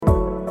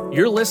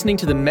You're listening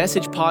to the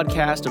Message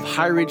podcast of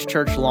High Ridge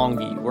Church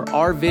Longview, where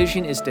our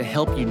vision is to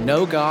help you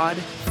know God,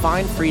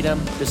 find freedom,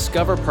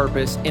 discover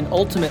purpose, and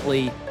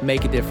ultimately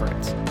make a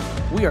difference.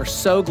 We are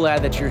so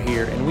glad that you're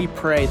here, and we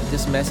pray that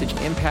this message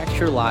impacts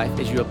your life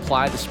as you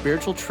apply the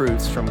spiritual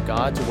truths from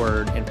God's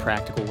Word in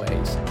practical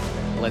ways.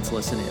 Let's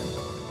listen in.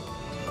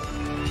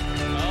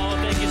 Oh,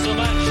 thank you so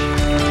much.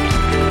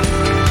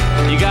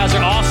 You guys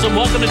are awesome.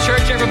 Welcome to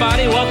church,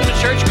 everybody. Welcome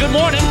to church. Good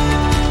morning.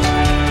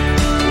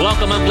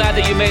 Welcome. I'm glad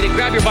that you made it.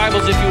 Grab your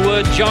Bibles if you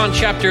would. John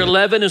chapter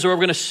 11 is where we're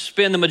going to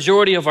spend the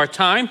majority of our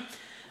time.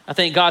 I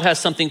think God has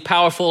something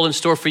powerful in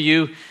store for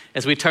you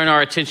as we turn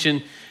our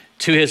attention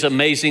to his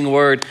amazing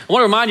word. I want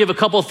to remind you of a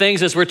couple of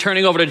things as we're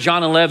turning over to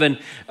John 11.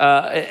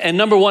 And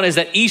number one is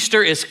that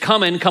Easter is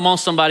coming. Come on,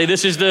 somebody.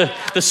 This is the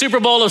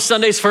Super Bowl of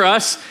Sundays for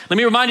us. Let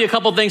me remind you a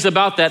couple of things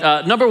about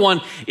that. Number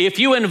one, if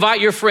you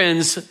invite your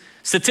friends,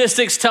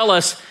 statistics tell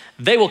us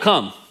they will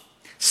come.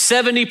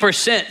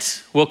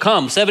 70% will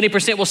come.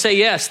 70% will say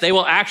yes, they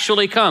will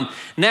actually come.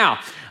 Now,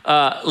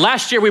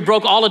 last year we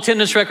broke all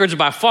attendance records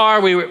by far.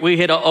 We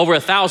hit over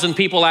 1,000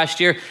 people last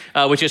year,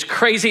 which is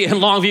crazy in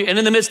Longview and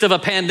in the midst of a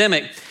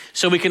pandemic.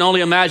 So we can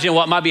only imagine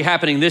what might be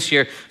happening this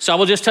year. So I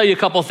will just tell you a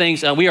couple of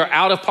things. We are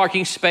out of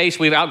parking space.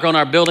 We've outgrown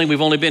our building. We've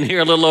only been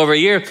here a little over a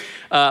year,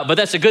 but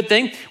that's a good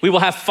thing. We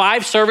will have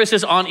 5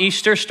 services on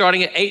Easter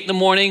starting at 8 in the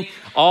morning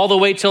all the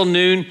way till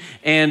noon.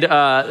 And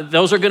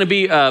those are going to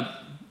be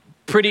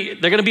they're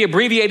going to be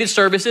abbreviated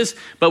services,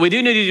 but we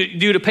do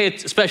need you to pay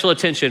special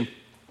attention.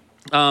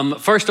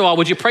 First of all,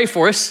 would you pray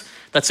for us?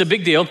 That's a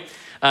big deal.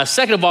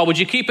 Second of all, would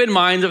you keep in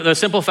mind the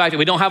simple fact that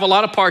we don't have a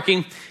lot of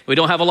parking, we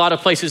don't have a lot of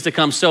places to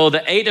come. So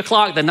the 8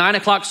 o'clock, the 9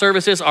 o'clock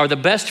services are the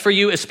best for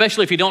you,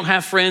 especially if you don't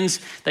have friends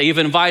that you've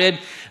invited.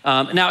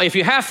 Now, if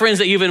you have friends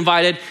that you've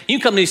invited, you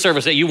can come to these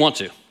services that you want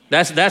to.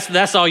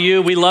 That's all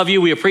you. We love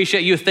you. We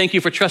appreciate you. Thank you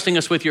for trusting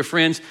us with your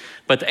friends.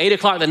 But the 8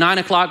 o'clock, the 9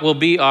 o'clock will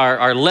be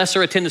our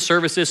lesser attended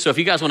services. So if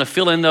you guys want to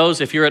fill in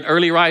those, if you're an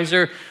early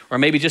riser or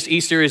maybe just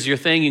Easter is your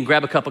thing, you can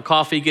grab a cup of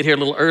coffee, get here a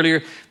little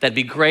earlier. That'd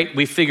be great.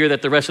 We figure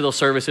that the rest of those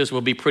services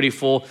will be pretty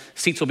full.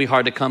 Seats will be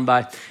hard to come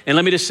by. And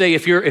let me just say,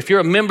 if you're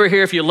a member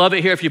here, if you love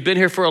it here, if you've been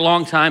here for a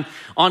long time,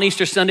 on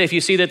Easter Sunday, if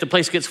you see that the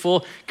place gets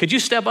full, could you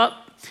step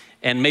up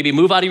and maybe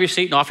move out of your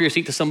seat and offer your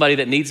seat to somebody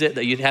that needs it,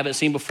 that you haven't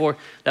seen before?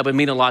 That would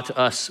mean a lot to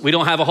us. We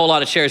don't have a whole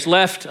lot of chairs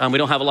left. We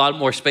don't have a lot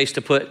more space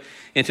to put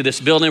into this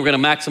building. We're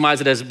going to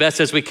maximize it as best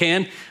as we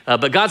can.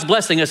 But God's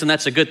blessing us, and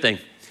that's a good thing.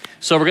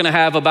 So we're going to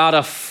have about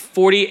a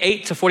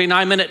 48 to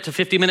 49 minute to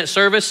 50 minute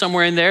service,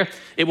 somewhere in there.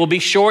 It will be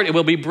short, it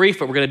will be brief,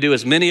 but we're going to do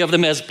as many of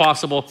them as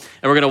possible.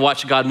 And we're going to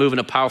watch God move in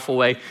a powerful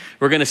way.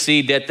 We're going to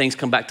see dead things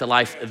come back to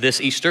life this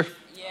Easter.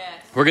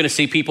 We're going to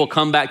see people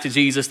come back to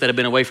Jesus that have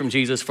been away from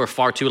Jesus for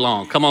far too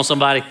long. Come on,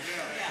 somebody.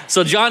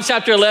 So John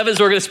chapter 11 is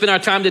where we're going to spend our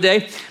time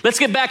today. Let's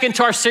get back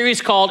into our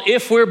series called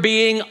If We're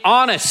Being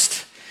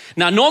Honest.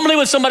 Now, normally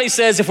when somebody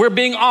says, if we're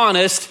being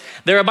honest,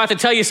 they're about to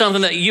tell you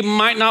something that you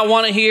might not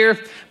want to hear,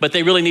 but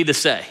they really need to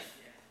say,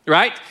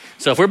 right?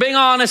 So if we're being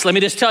honest, let me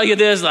just tell you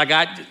this.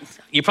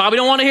 You probably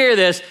don't want to hear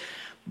this,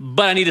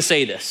 but I need to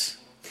say this.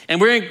 And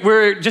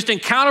we're just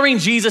encountering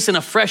Jesus in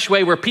a fresh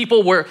way where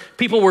people were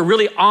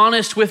really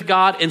honest with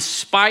God in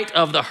spite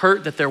of the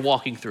hurt that they're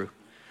walking through.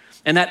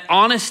 And that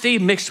honesty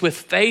mixed with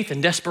faith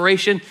and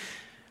desperation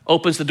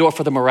opens the door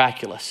for the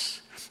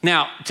miraculous.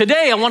 Now,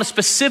 today I want to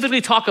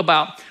specifically talk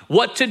about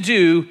what to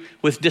do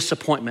with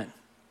disappointment.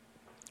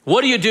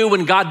 What do you do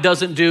when God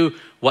doesn't do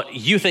what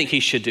you think he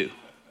should do?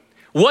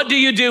 What do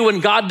you do when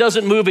God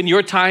doesn't move in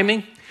your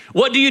timing?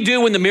 What do you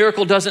do when the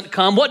miracle doesn't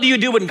come? What do you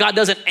do when God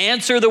doesn't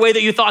answer the way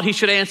that you thought he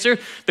should answer?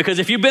 Because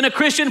if you've been a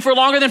Christian for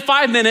longer than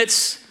 5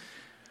 minutes,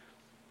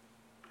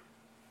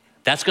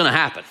 that's going to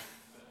happen.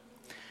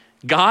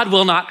 God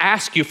will not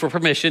ask you for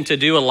permission to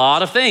do a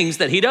lot of things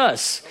that he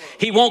does.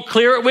 He won't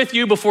clear it with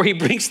you before he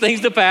brings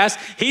things to pass.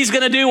 He's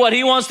going to do what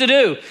he wants to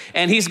do.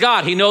 And he's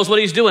God. He knows what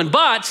he's doing.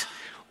 But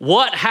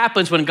what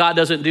happens when God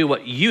doesn't do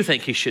what you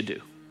think he should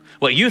do?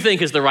 What you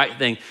think is the right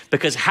thing,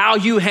 because how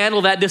you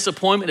handle that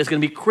disappointment is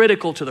going to be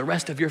critical to the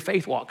rest of your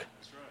faith walk.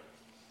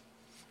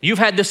 You've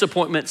had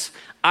disappointments.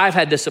 I've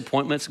had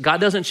disappointments.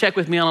 God doesn't check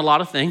with me on a lot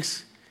of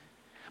things,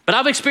 but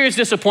I've experienced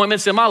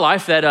disappointments in my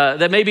life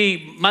that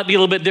maybe might be a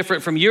little bit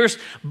different from yours.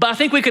 But I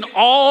think we can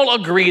all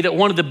agree that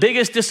one of the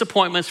biggest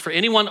disappointments for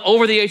anyone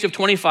over the age of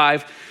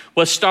 25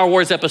 was Star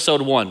Wars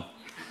Episode 1.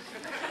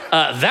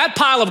 That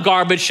pile of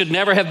garbage should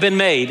never have been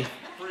made.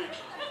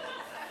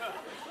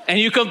 And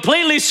you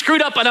completely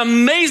screwed up an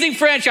amazing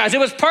franchise. It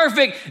was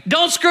perfect.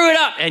 Don't screw it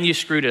up. And you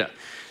screwed it up.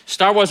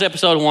 Star Wars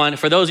Episode 1,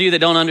 for those of you that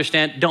don't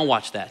understand, don't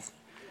watch that.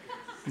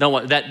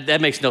 That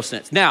makes no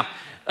sense. Now,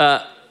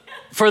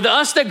 for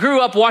us that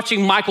grew up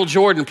watching Michael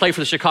Jordan play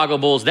for the Chicago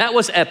Bulls, that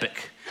was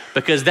epic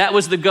because that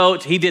was the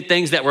GOAT. He did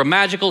things that were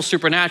magical,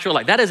 supernatural.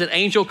 Like that is an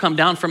angel come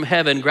down from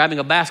heaven, grabbing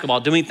a basketball,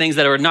 doing things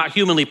that are not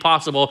humanly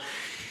possible.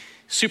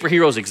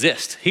 Superheroes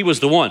exist. He was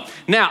the one.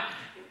 Now,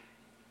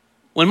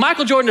 when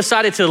Michael Jordan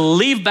decided to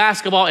leave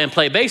basketball and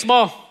play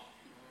baseball,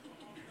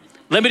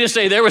 let me just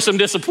say there was some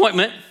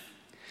disappointment.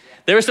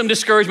 There was some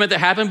discouragement that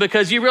happened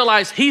because you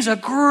realize he's a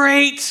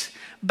great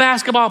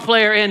basketball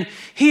player and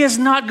he is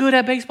not good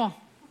at baseball.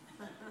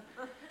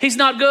 He's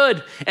not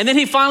good. And then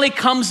he finally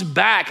comes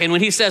back. And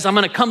when he says, I'm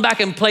going to come back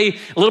and play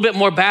a little bit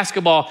more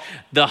basketball,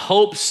 the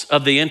hopes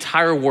of the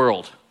entire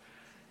world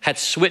had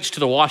switched to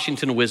the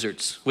Washington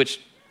Wizards,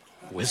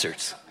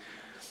 Wizards.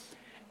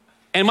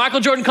 And Michael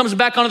Jordan comes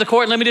back onto the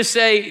court. And let me just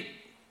say,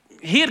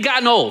 he had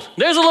gotten old.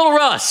 There's a little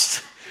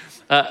rust.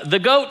 The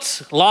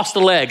GOAT lost a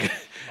leg.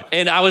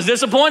 And I was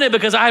disappointed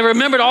because I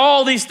remembered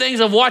all these things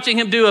of watching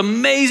him do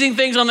amazing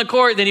things on the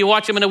court. Then you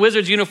watch him in a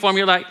Wizards uniform,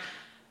 you're like,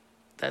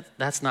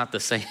 that's not the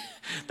same.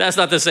 That's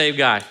not the same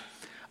guy.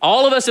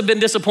 All of us have been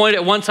disappointed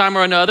at one time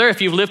or another.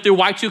 If you've lived through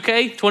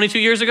Y2K 22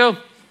 years ago.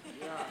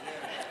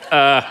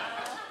 Like,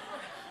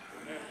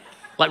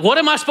 what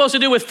am I supposed to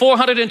do with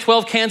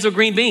 412 cans of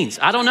green beans?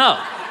 I don't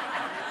know.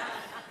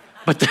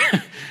 But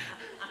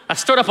I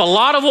stirred up a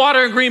lot of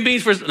water and green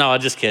beans no, I'm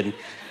just kidding.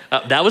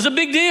 That was a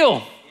big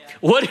deal.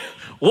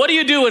 What do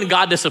you do when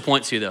God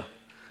disappoints you, though?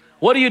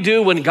 What do you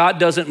do when God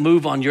doesn't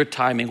move on your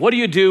timing? What do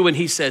you do when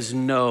he says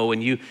no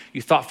and you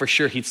thought for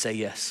sure he'd say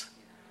yes?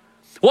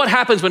 What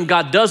happens when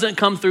God doesn't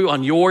come through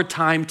on your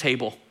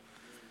timetable?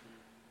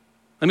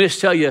 Let me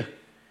just tell you,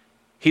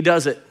 he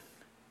does it.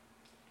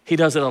 He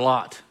does it a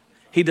lot.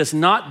 He does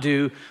not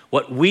do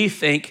what we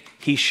think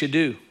he should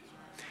do,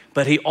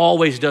 but he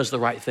always does the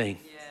right thing.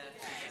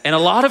 And a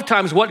lot of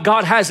times what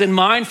God has in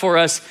mind for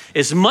us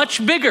is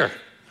much bigger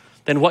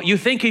than what you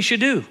think he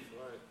should do.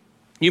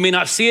 You may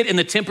not see it in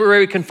the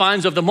temporary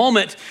confines of the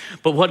moment,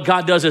 but what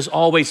God does is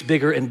always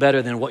bigger and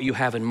better than what you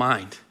have in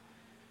mind.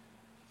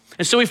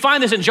 And so we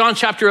find this in John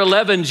chapter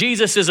 11.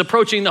 Jesus is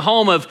approaching the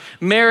home of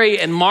Mary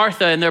and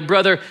Martha and their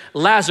brother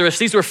Lazarus.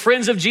 These were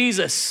friends of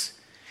Jesus.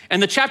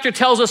 And the chapter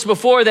tells us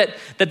before that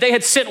they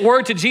had sent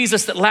word to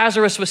Jesus that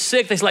Lazarus was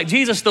sick. They're like,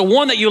 Jesus, the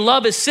one that you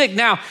love is sick.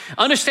 Now,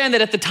 understand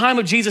that at the time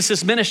of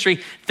Jesus'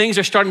 ministry, things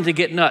are starting to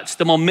get nuts.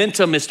 The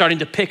momentum is starting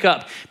to pick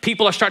up.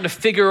 People are starting to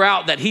figure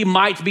out that he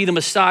might be the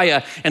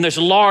Messiah, and there's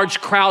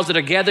large crowds that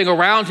are gathering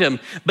around him.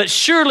 But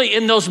surely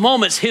in those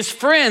moments, his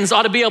friends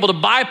ought to be able to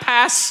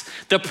bypass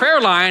the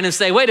prayer line and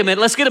say, wait a minute,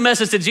 let's get a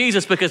message to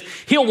Jesus because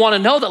he'll want to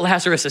know that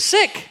Lazarus is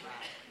sick.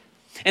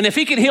 And if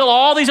he can heal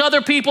all these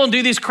other people and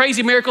do these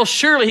crazy miracles,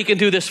 surely he can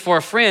do this for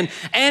a friend.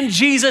 And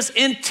Jesus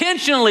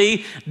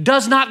intentionally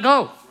does not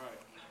go.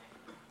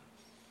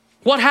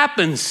 What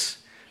happens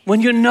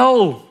when you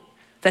know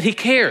that he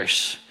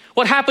cares?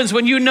 What happens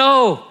when you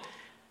know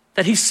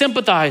that he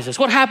sympathizes?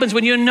 What happens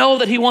when you know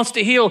that he wants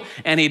to heal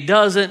and he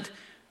doesn't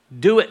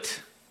do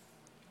it?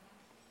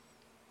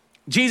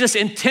 Jesus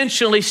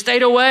intentionally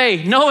stayed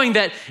away, knowing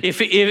that if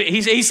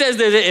he says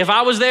that if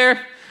I was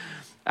there,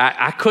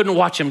 I couldn't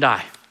watch him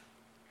die.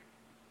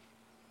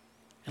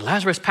 And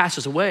Lazarus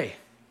passes away.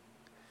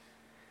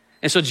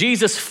 And so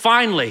Jesus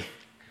finally,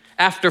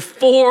 after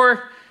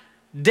 4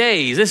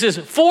 days, this is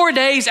 4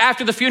 days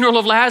after the funeral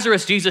of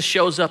Lazarus, Jesus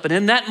shows up. And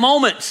in that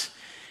moment,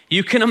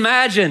 you can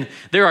imagine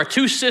there are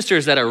two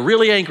sisters that are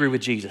really angry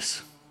with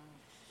Jesus,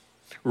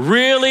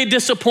 really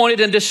disappointed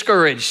and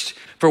discouraged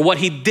for what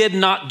he did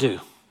not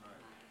do.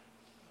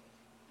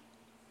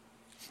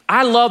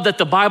 I love that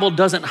the Bible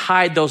doesn't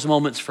hide those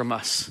moments from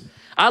us.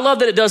 I love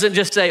that it doesn't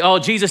just say, oh,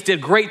 Jesus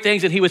did great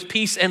things and he was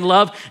peace and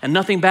love and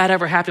nothing bad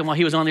ever happened while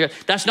he was on the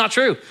earth. That's not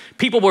true.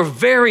 People were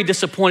very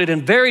disappointed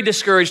and very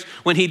discouraged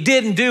when he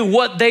didn't do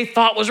what they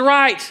thought was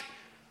right.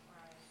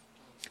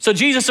 So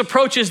Jesus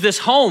approaches this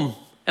home,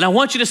 and I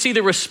want you to see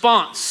the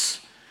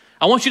response.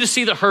 I want you to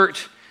see the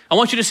hurt. I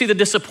want you to see the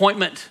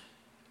disappointment.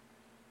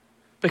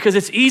 Because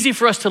it's easy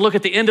for us to look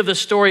at the end of the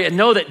story and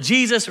know that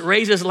Jesus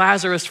raises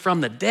Lazarus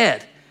from the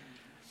dead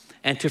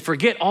and to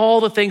forget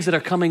all the things that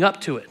are coming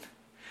up to it.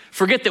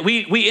 Forget that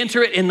we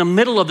enter it in the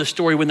middle of the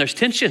story when there's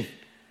tension,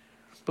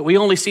 but we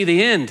only see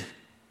the end.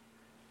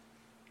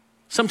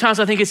 Sometimes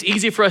I think it's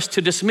easy for us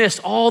to dismiss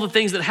all the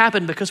things that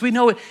happened because we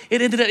know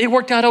it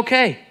worked out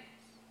okay,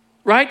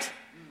 right?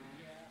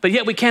 But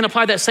yet we can't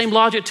apply that same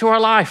logic to our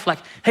life. Like,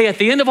 hey, at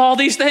the end of all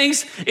these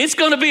things, it's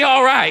gonna be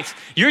all right.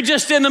 You're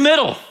just in the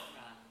middle.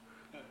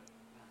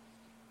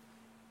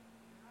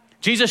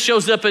 Jesus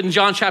shows up in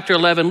John chapter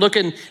 11. Look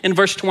in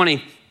verse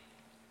 20.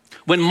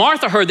 When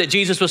Martha heard that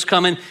Jesus was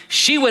coming,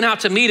 she went out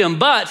to meet him,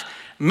 but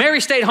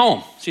Mary stayed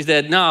home. She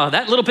said, no,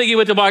 that little piggy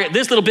went to market.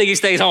 This little piggy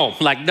stays home.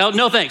 Like,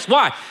 no thanks.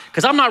 Why?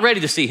 Because I'm not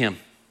ready to see him.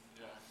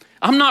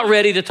 I'm not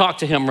ready to talk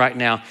to him right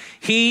now.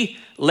 He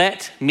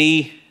let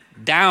me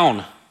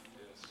down.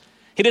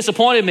 He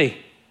disappointed me.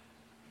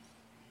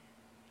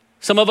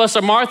 Some of us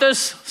are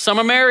Marthas, some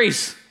are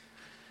Marys.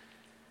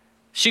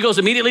 She goes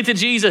immediately to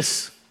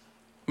Jesus.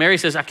 Mary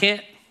says, I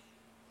can't.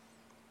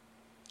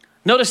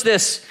 Notice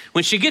this,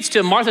 when she gets to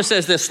him, Martha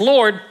says this,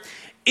 Lord,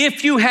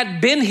 if you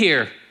had been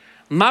here,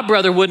 my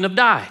brother wouldn't have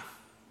died.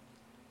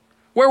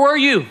 Where were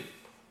you?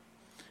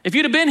 If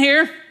you'd have been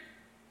here,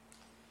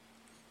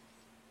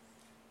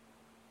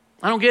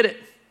 I don't get it.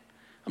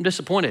 I'm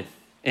disappointed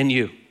in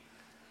you.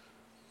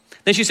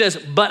 Then she says,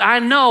 but I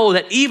know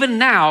that even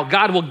now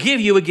God will give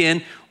you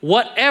again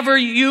whatever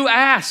you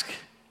ask.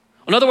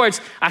 In other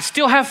words, I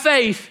still have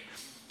faith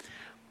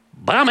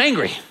but I'm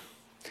angry.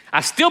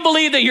 I still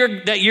believe that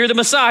you're the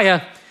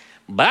Messiah,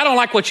 but I don't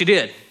like what you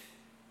did.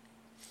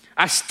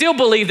 I still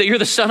believe that you're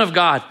the Son of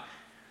God,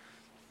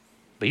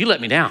 but you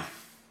let me down.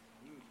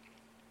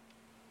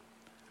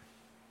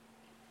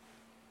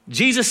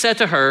 Jesus said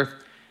to her,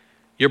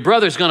 your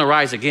brother's gonna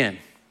rise again.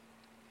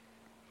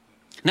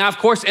 Now, of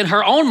course, in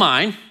her own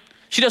mind,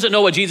 she doesn't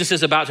know what Jesus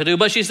is about to do,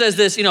 but she says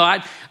this,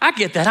 I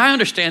get that. I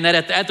understand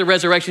that at the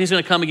resurrection, he's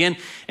going to come again.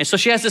 And so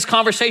she has this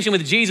conversation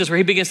with Jesus where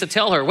he begins to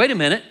tell her, wait a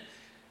minute,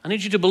 I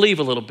need you to believe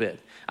a little bit.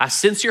 I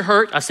sense your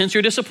hurt. I sense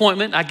your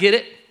disappointment. I get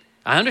it.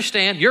 I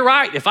understand. You're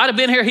right. If I'd have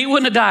been here, he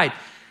wouldn't have died.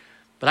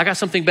 But I got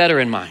something better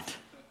in mind.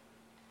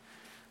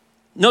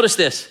 Notice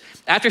this.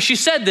 After she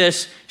said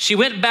this, she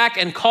went back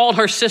and called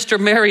her sister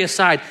Mary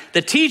aside.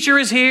 The teacher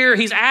is here.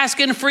 He's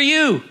asking for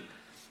you.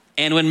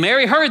 And when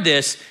Mary heard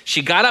this,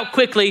 she got up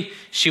quickly.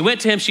 She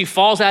went to him. She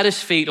falls at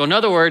his feet. Or in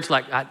other words,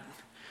 like, I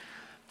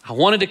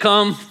wanted to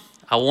come.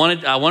 I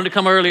wanted to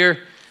come earlier.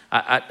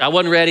 I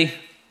wasn't ready,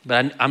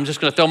 but I'm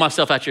just going to throw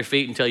myself at your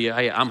feet and tell you,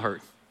 hey, I'm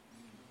hurt.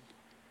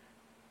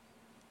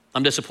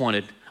 I'm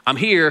disappointed. I'm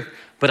here,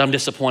 but I'm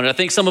disappointed. I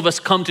think some of us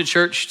come to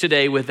church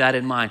today with that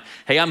in mind.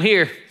 Hey, I'm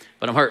here,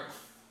 but I'm hurt.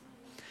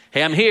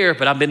 Hey, I'm here,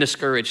 but I've been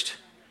discouraged.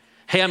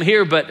 Hey, I'm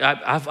here, but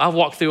I've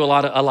walked through a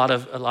lot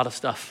of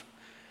stuff.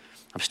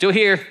 I'm still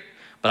here,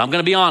 but I'm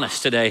going to be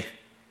honest today.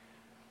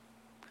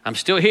 I'm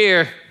still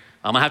here.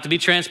 I'm going to have to be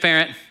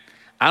transparent.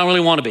 I don't really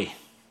want to be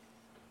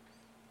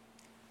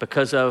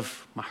because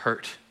of my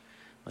hurt,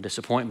 my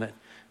disappointment,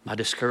 my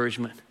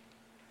discouragement.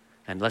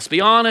 And let's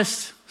be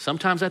honest,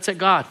 sometimes that's at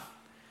God.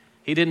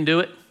 He didn't do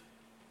it.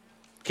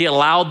 He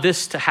allowed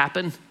this to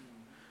happen.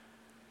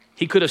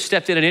 He could have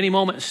stepped in at any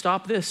moment and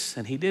stopped this,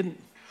 and he didn't.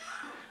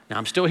 Now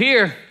I'm still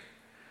here,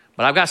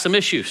 but I've got some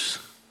issues.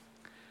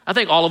 I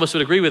think all of us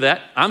would agree with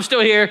that. I'm still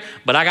here,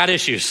 but I got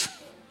issues.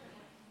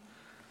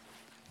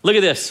 Look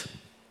at this.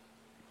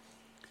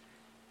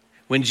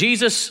 When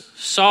Jesus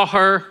saw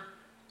her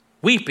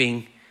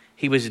weeping,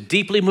 he was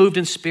deeply moved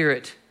in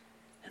spirit,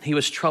 and he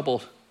was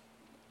troubled.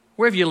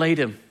 Where have you laid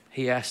him?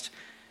 He asked.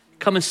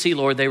 Come and see,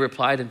 Lord, they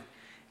replied. And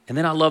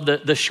then I love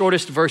the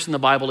shortest verse in the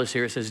Bible is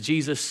here. It says,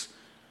 Jesus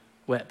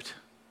wept.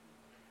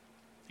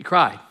 He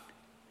cried.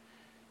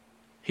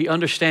 He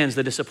understands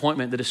the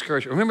disappointment, the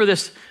discouragement. Remember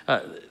this,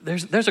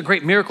 there's a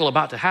great miracle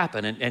about to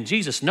happen, and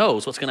Jesus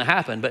knows what's going to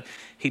happen, but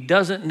he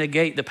doesn't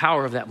negate the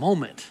power of that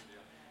moment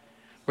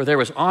where there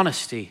was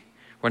honesty,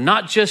 where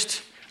not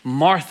just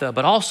Martha,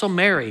 but also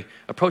Mary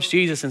approached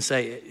Jesus and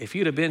say, if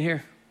you'd have been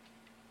here,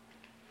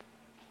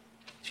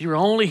 if you were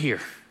only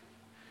here,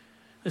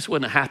 this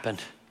wouldn't have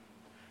happened,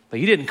 but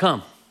you didn't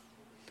come.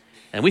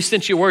 And we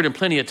sent you word in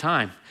plenty of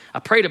time. I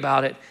prayed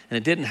about it, and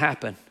it didn't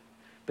happen.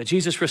 But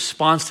Jesus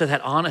responds to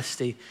that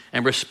honesty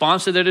and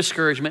responds to their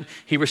discouragement.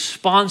 He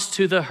responds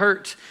to the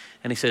hurt,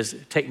 and he says,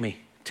 take me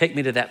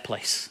to that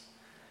place.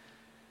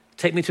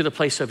 Take me to the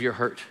place of your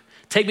hurt.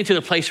 Take me to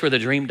the place where the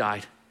dream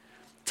died.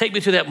 Take me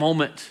to that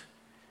moment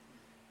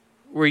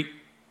where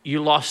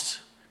you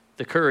lost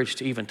the courage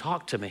to even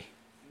talk to me.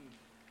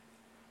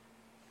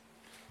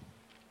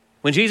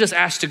 When Jesus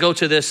asked to go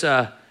to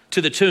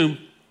the tomb,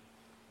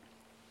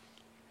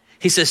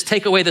 he says,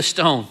 take away the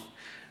stone.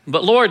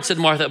 But Lord, said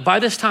Martha, by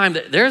this time,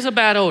 there's a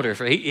bad odor.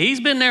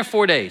 He's been there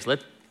 4 days.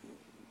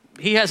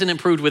 He hasn't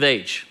improved with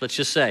age, let's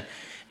just say.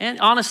 And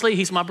honestly,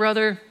 he's my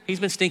brother. He's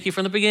been stinky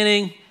from the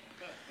beginning.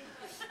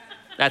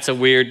 That's a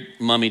weird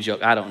mummy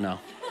joke. I don't know.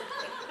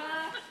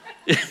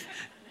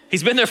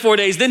 He's been there 4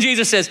 days. Then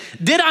Jesus says,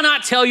 did I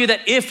not tell you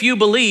that if you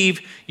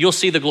believe, you'll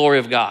see the glory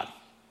of God?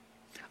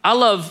 I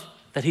love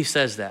that he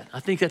says that. I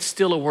think that's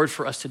still a word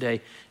for us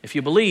today. If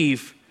you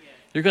believe,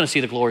 you're going to see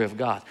the glory of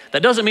God.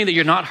 That doesn't mean that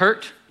you're not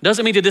hurt.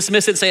 Doesn't mean to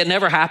dismiss it and say it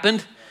never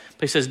happened.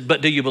 But he says,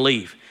 but do you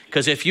believe?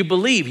 Because if you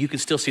believe, you can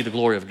still see the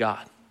glory of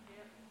God.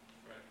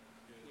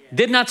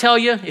 Didn't I tell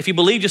you? If you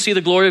believe, you'll see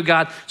the glory of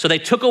God. So they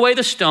took away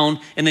the stone,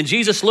 and then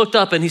Jesus looked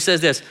up and he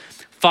says this,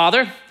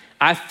 Father,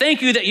 I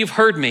thank you that you've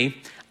heard me.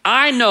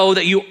 I know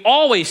that you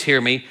always hear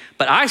me,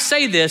 but I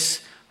say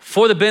this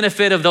for the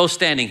benefit of those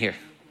standing here.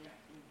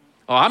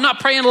 Oh, I'm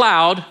not praying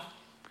loud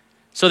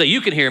so that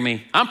you can hear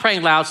me. I'm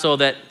praying loud so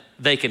that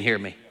they can hear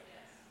me.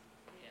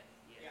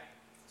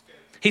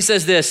 He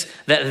says this,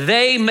 that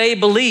they may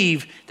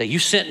believe that you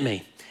sent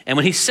me. And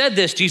when he said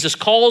this, Jesus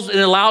calls in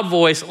a loud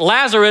voice,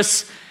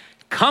 Lazarus,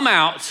 come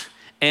out.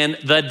 And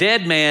the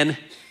dead man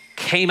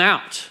came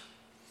out.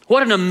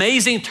 What an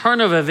amazing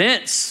turn of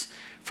events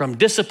from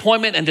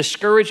disappointment and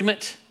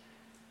discouragement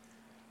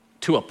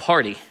to a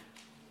party.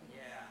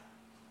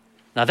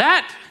 Now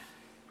that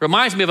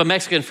reminds me of a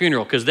Mexican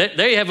funeral because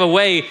they have a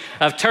way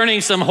of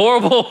turning some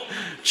horrible,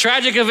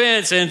 tragic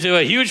events into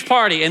a huge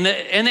party. And the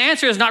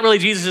answer is not really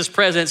Jesus'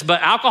 presence,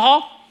 but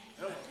alcohol.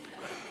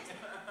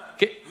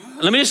 Okay,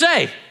 let me just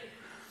say,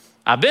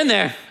 I've been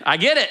there. I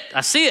get it.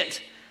 I see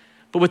it.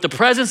 But with the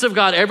presence of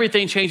God,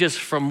 everything changes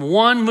from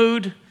one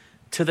mood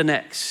to the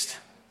next.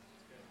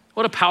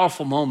 What a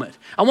powerful moment.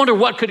 I wonder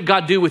what could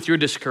God do with your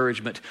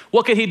discouragement?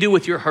 What could he do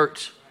with your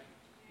hurt?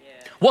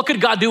 What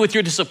could God do with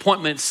your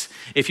disappointments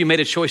if you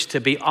made a choice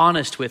to be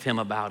honest with him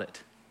about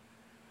it?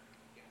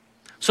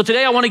 So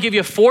today I want to give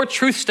you 4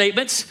 truth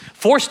statements,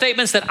 4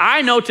 statements that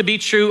I know to be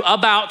true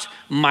about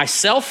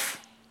myself.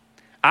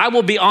 I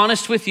will be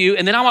honest with you,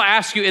 and then I will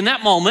ask you in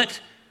that moment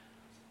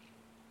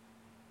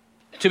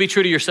to be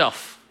true to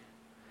yourself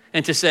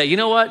and to say, you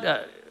know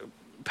what,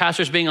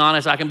 pastor's being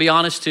honest, I can be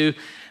honest too.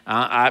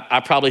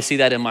 I probably see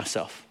that in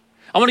myself.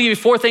 I want to give you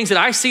 4 things that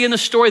I see in the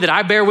story that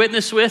I bear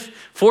witness with,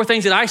 4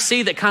 things that I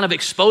see that kind of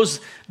expose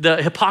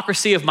the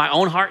hypocrisy of my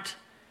own heart,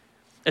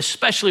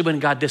 especially when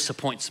God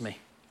disappoints me.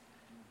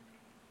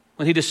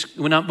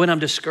 When I'm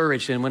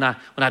discouraged and when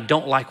I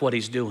don't like what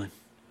he's doing,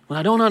 when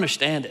I don't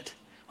understand it,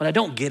 when I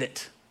don't get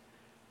it.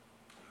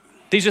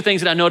 These are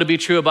things that I know to be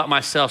true about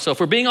myself. So if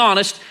we're being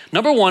honest,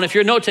 number 1, if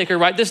you're a note taker,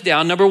 write this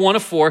down. Number 1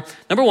 of 4.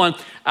 Number 1,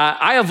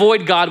 I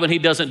avoid God when he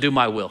doesn't do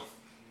my will.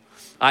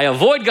 I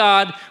avoid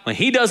God when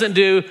he doesn't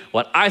do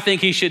what I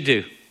think he should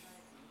do.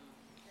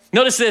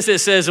 Notice this, it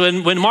says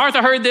when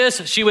Martha heard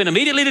this, she went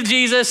immediately to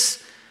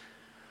Jesus.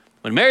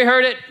 When Mary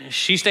heard it,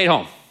 she stayed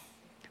home.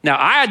 Now,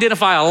 I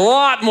identify a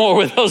lot more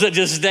with those that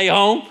just stay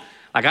home.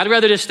 Like, I'd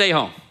rather just stay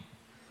home.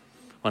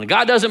 When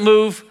God doesn't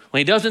move, when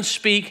he doesn't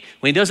speak,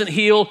 when he doesn't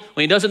heal,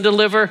 when he doesn't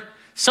deliver,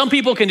 some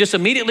people can just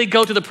immediately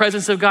go to the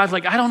presence of God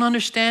like, I don't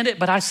understand it,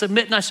 but I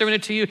submit and I surrender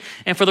to you.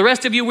 And for the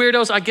rest of you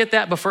weirdos, I get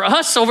that. But for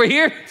us over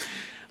here,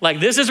 like,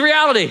 this is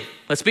reality.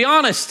 Let's be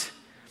honest.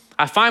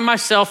 I find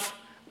myself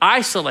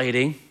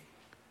isolating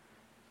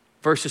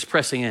versus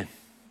pressing in.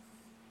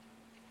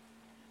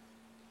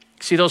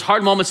 See, those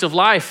hard moments of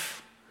life,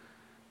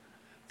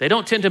 they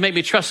don't tend to make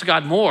me trust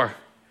God more.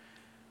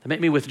 They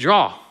make me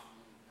withdraw.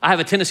 I have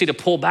a tendency to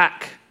pull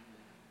back.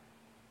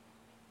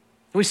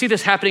 We see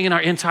this happening in our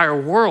entire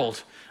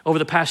world over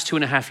the past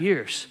 2.5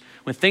 years.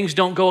 When things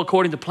don't go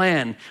according to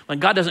plan, when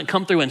God doesn't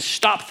come through and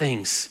stop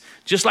things,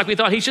 just like we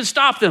thought he should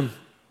stop them,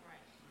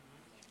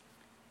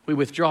 we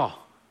withdraw,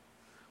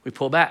 we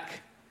pull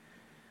back,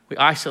 we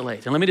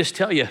isolate. And let me just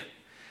tell you,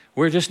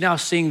 we're just now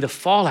seeing the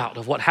fallout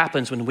of what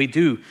happens when we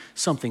do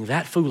something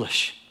that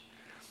foolish.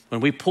 When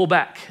we pull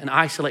back and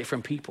isolate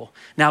from people.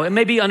 Now, it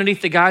may be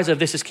underneath the guise of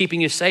this is keeping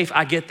you safe.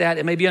 I get that.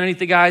 It may be underneath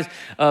the guise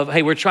of,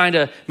 hey, we're trying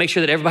to make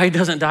sure that everybody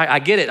doesn't die. I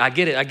get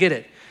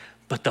it.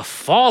 But the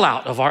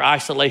fallout of our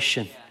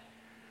isolation,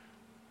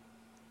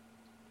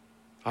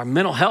 our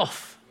mental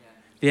health,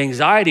 the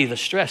anxiety, the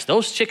stress,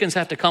 those chickens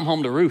have to come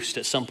home to roost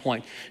at some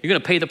point. You're going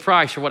to pay the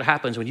price for what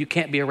happens when you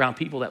can't be around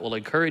people that will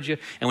encourage you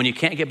and when you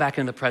can't get back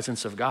in the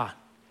presence of God.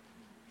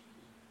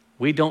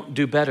 We don't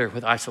do better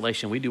with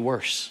isolation. We do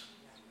worse.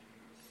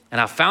 And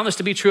I found this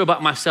to be true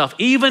about myself.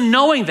 Even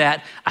knowing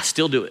that, I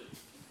still do it.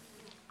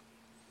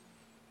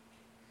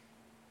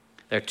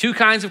 There are 2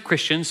 kinds of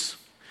Christians,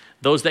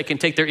 those that can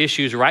take their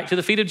issues right to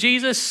the feet of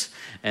Jesus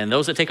and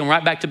those that take them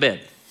right back to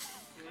bed.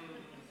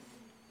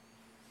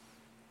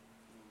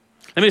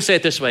 Let me say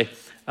it this way.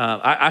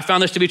 I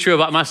found this to be true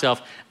about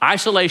myself.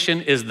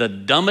 Isolation is the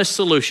dumbest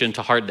solution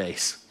to hard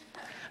days.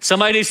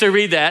 Somebody needs to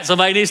read that.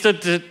 Somebody needs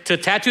to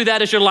tattoo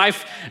that as your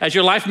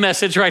life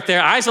message right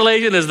there.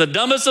 Isolation is the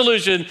dumbest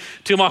solution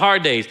to my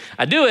hard days.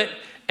 I do it,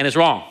 and it's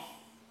wrong.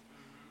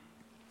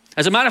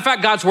 As a matter of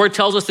fact, God's word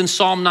tells us in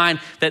Psalm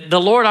 9 that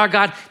the Lord our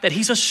God, that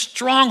he's a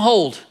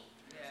stronghold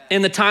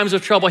in the times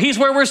of trouble. He's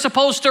where we're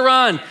supposed to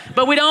run,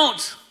 but we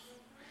don't.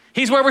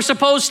 He's where we're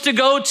supposed to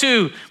go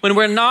to when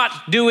we're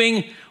not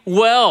doing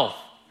well.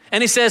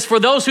 And he says, for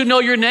those who know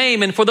your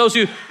name and for those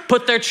who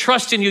put their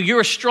trust in you, you're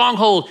a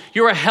stronghold.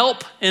 You're a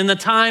help in the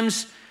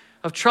times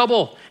of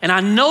trouble. And I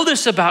know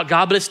this about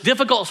God, but it's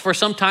difficult for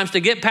sometimes to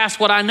get past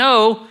what I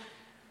know. And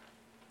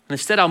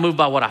instead, I'll move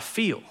by what I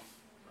feel.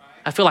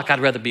 I feel like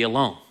I'd rather be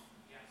alone.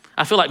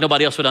 I feel like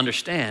nobody else would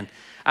understand.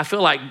 I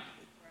feel like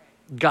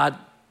God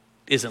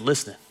isn't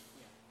listening.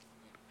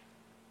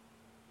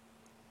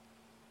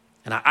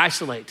 And I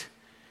isolate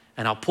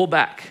and I'll pull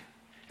back.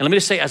 And let me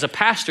just say, as a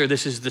pastor,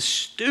 this is the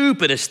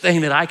stupidest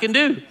thing that I can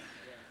do,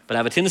 but I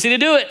have a tendency to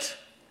do it.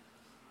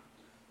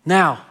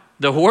 Now,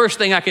 the worst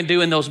thing I can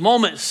do in those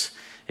moments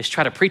is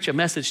try to preach a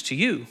message to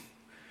you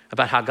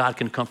about how God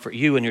can comfort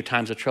you in your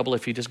times of trouble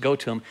if you just go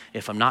to him,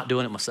 if I'm not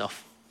doing it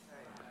myself.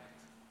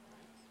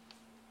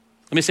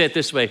 Let me say it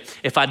this way.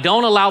 If I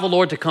don't allow the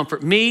Lord to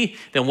comfort me,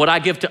 then what I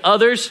give to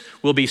others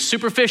will be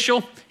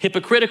superficial,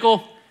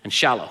 hypocritical, and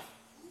shallow.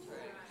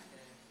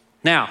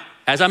 Now,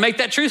 as I make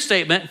that truth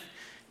statement,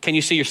 can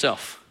you see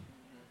yourself?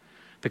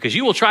 Because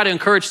you will try to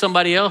encourage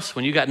somebody else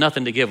when you got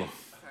nothing to give them.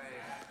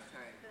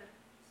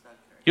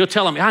 You'll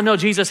tell them, I know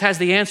Jesus has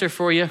the answer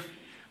for you.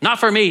 Not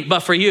for me,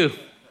 but for you.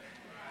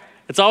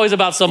 It's always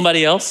about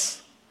somebody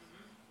else.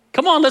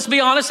 Come on, let's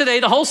be honest today.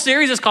 The whole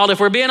series is called If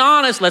We're Being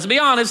Honest. Let's be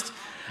honest.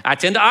 I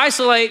tend to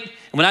isolate.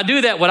 And when I do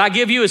that, what I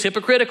give you is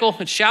hypocritical.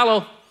 It's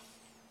shallow.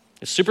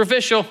 It's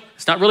superficial.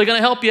 It's not really going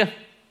to help you.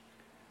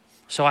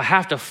 So I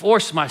have to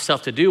force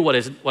myself to do what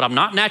I'm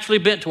not naturally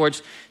bent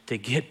towards, to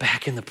get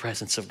back in the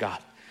presence of God.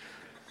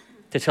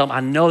 To tell him, I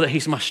know that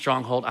he's my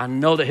stronghold. I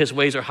know that his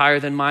ways are higher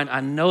than mine.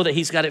 I know that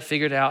he's got it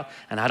figured out,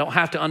 and I don't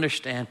have to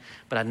understand,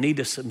 but I need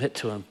to submit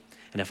to him.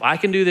 And if I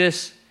can do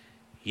this,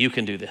 you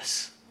can do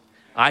this.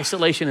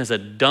 Isolation is a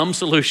dumb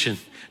solution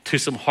to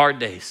some hard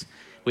days.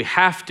 We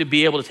have to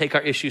be able to take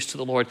our issues to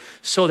the Lord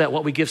so that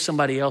what we give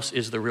somebody else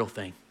is the real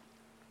thing.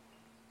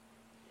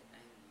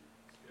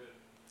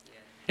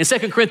 In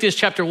 2 Corinthians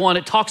chapter 1,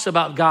 it talks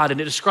about God and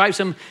it describes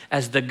him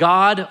as the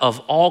God of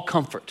all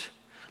comfort.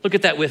 Look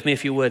at that with me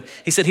if you would.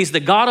 He said he's the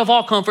God of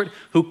all comfort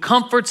who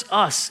comforts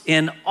us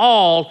in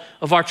all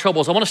of our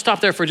troubles. I want to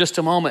stop there for just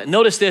a moment.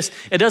 Notice this.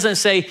 It doesn't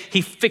say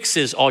he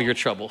fixes all your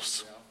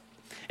troubles.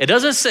 It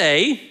doesn't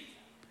say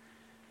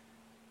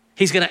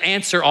he's going to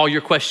answer all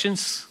your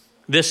questions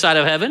this side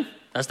of heaven.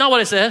 That's not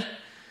what it said.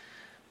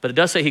 But it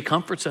does say he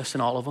comforts us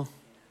in all of them.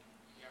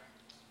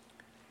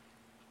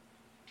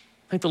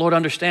 I think the Lord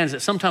understands that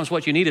sometimes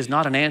what you need is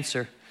not an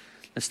answer.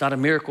 It's not a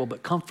miracle,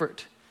 but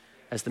comfort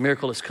as the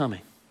miracle is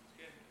coming.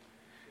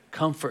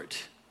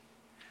 Comfort.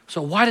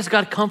 So why does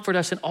God comfort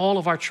us in all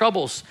of our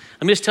troubles?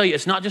 Let me just tell you,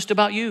 it's not just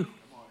about you.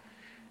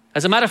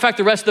 As a matter of fact,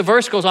 the rest of the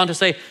verse goes on to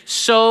say,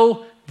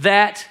 so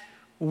that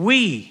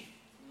we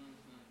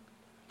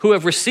who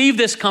have received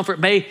this comfort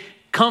may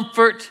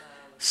comfort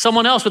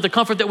someone else with the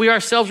comfort that we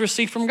ourselves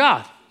received from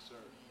God.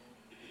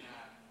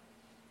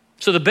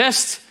 So the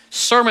best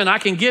sermon I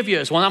can give you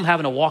is one I'm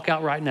having to walk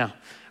out right now,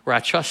 where I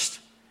trust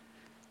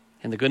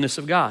in the goodness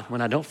of God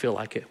when I don't feel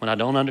like it, when I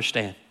don't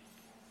understand.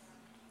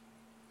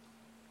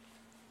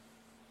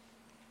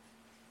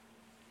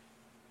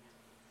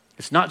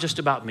 It's not just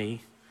about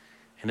me,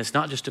 and it's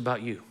not just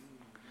about you.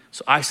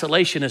 So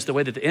isolation is the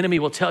way that the enemy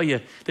will tell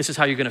you this is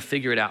how you're going to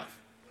figure it out.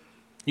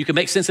 You can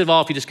make sense of it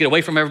all if you just get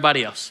away from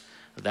everybody else.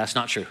 But that's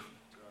not true.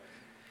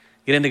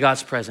 Get into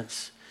God's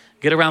presence.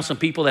 Get around some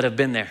people that have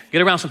been there.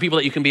 Get around some people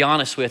that you can be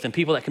honest with and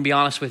people that can be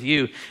honest with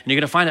you. And you're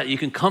going to find out you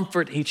can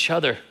comfort each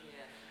other.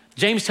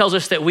 James tells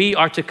us that we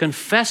are to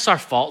confess our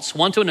faults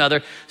one to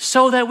another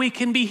so that we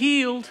can be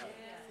healed.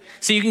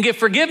 So you can get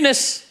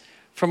forgiveness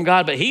from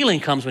God, but healing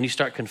comes when you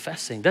start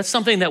confessing. That's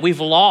something that we've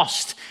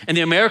lost. And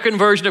the American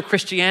version of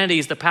Christianity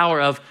is the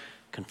power of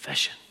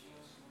confession.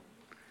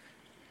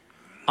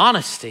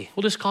 Honesty.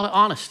 We'll just call it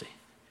honesty.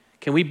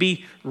 Can we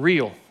be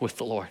real with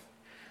the Lord?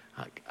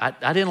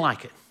 I didn't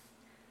like it.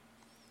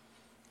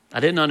 I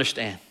didn't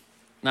understand.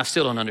 And I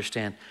still don't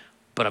understand,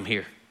 but I'm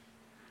here.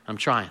 I'm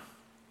trying.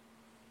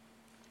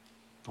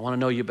 I want to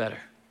know you better.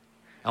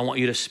 I want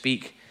you to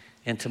speak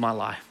into my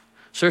life.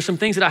 So there's some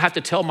things that I have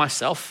to tell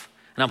myself.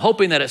 And I'm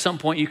hoping that at some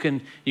point you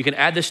can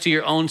add this to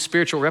your own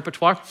spiritual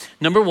repertoire.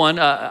 Number one,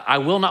 I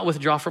will not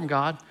withdraw from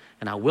God,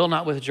 and I will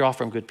not withdraw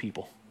from good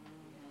people.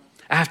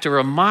 I have to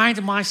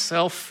remind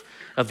myself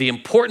of the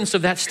importance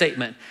of that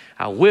statement.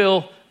 I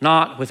will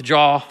not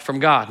withdraw from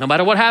God, no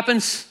matter what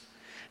happens.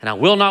 And I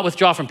will not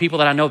withdraw from people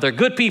that I know they're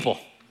good people.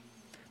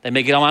 They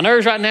may get on my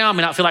nerves right now. I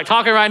may not feel like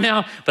talking right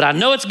now, but I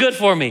know it's good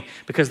for me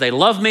because they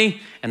love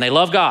me and they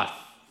love God.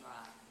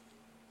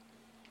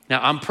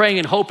 Now, I'm praying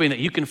and hoping that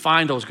you can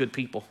find those good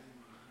people.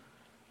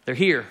 They're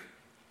here.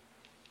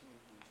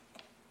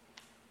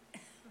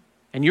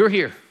 And you're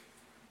here.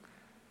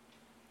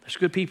 There's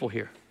good people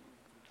here.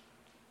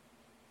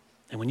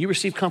 And when you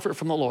receive comfort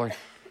from the Lord,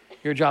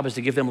 your job is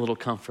to give them a little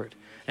comfort.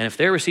 And if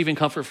they're receiving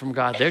comfort from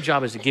God, their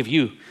job is to give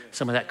you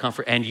some of that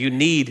comfort. And you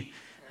need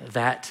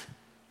that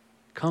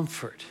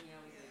comfort.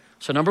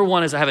 So number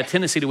one is I have a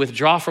tendency to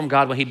withdraw from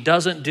God when he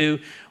doesn't do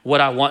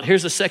what I want.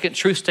 Here's the second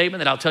truth statement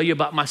that I'll tell you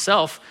about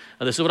myself.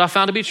 Now, this is what I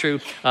found to be true.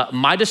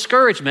 My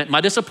discouragement,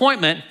 my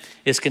disappointment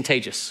is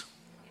contagious.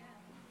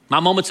 My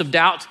moments of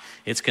doubt,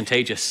 it's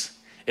contagious.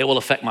 It will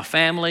affect my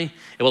family.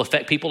 It will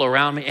affect people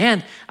around me.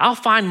 And I'll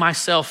find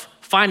myself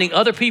finding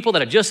other people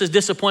that are just as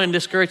disappointed and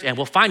discouraged, and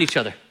we'll find each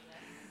other.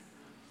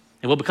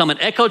 And we'll become an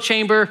echo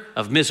chamber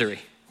of misery.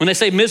 When they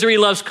say misery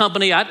loves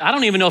company, I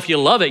don't even know if you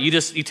love it.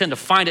 You tend to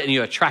find it and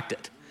you attract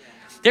it.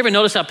 You ever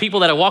notice how people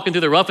that are walking through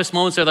the roughest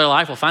moments of their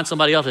life will find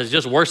somebody else that's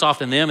just worse off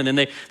than them, and then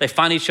they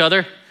find each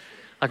other?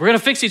 Like, we're going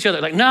to fix each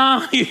other. Like,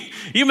 no,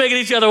 you're making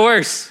each other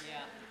worse.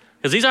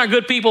 Because these aren't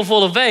good people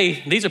full of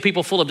faith. These are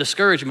people full of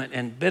discouragement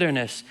and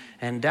bitterness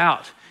and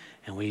doubt.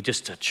 And we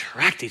just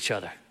attract each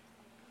other.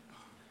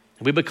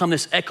 And we become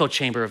this echo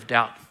chamber of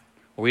doubt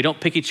where we don't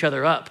pick each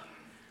other up.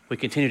 We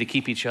continue to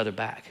keep each other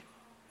back.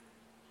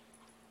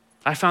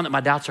 I found that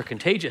my doubts are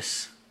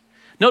contagious.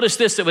 Notice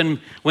this, that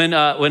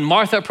when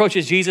Martha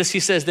approaches Jesus, he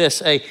says this,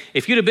 hey,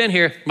 if you'd have been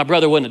here, my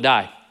brother wouldn't have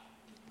died.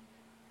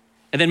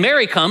 And then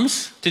Mary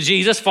comes to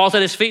Jesus, falls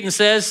at his feet and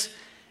says,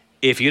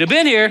 if you'd have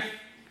been here,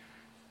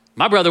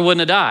 my brother wouldn't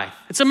have died.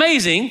 It's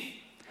amazing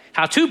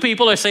how two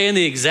people are saying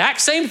the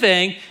exact same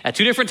thing at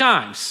two different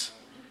times.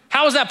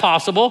 How is that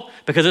possible?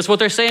 Because it's what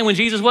they're saying when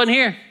Jesus wasn't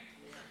here.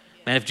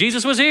 Man, if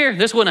Jesus was here,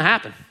 this wouldn't have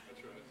happened.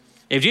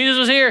 If Jesus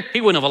was here,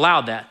 he wouldn't have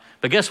allowed that.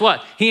 But guess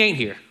what? He ain't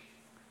here.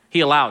 He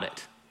allowed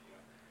it.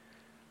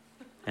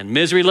 And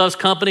misery loves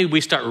company.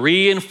 We start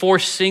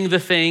reinforcing the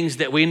things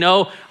that we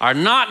know are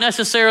not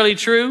necessarily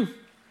true.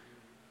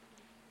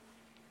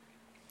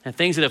 And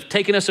things that have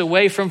taken us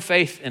away from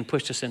faith and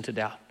pushed us into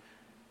doubt.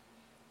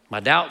 My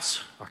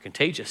doubts are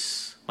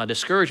contagious. My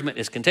discouragement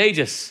is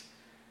contagious.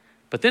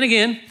 But then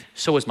again,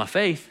 so is my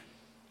faith.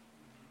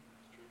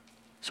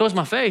 So is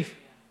my faith.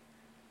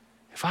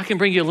 If I can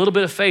bring you a little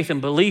bit of faith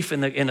and belief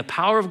in the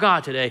power of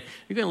God today,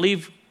 you're going to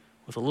leave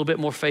with a little bit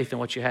more faith than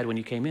what you had when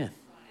you came in.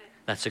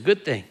 That's a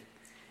good thing.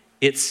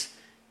 It's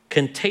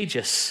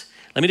contagious.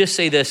 Let me just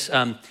say this,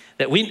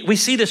 that we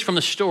see this from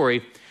the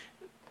story,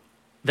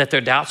 that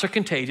their doubts are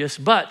contagious,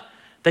 but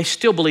they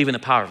still believe in the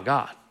power of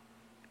God.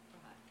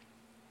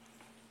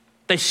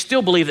 They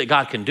still believe that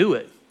God can do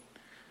it.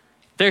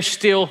 There's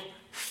still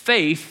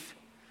faith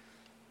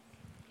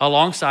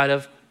alongside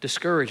of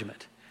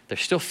discouragement.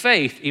 There's still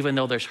faith even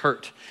though there's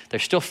hurt.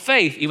 There's still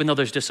faith even though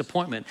there's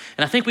disappointment.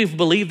 And I think we've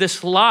believed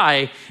this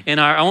lie in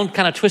our own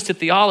kind of twisted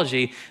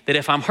theology that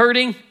if I'm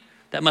hurting,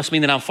 that must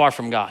mean that I'm far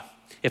from God.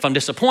 If I'm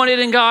disappointed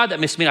in God, that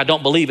must mean I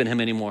don't believe in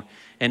him anymore.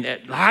 And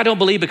I don't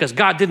believe because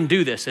God didn't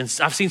do this. And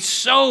I've seen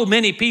so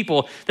many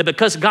people that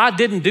because God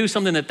didn't do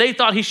something that they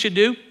thought he should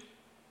do,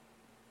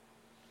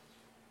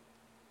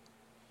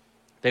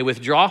 they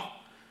withdraw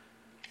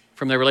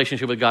from their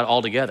relationship with God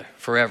altogether,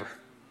 forever.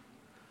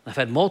 I've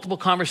had multiple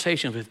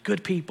conversations with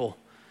good people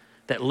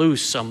that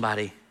lose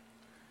somebody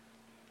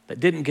that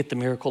didn't get the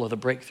miracle of the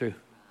breakthrough.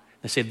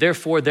 They say,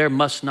 therefore, there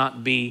must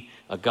not be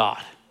a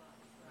God.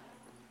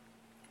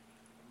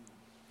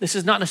 This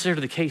is not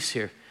necessarily the case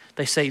here.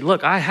 They say,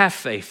 look, I have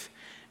faith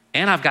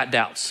and I've got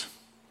doubts.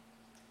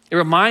 It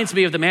reminds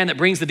me of the man that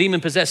brings the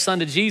demon-possessed son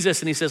to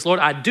Jesus and he says, Lord,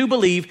 I do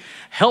believe,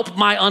 help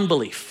my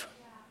unbelief.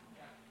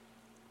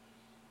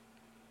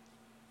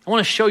 I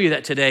want to show you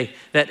that today,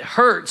 that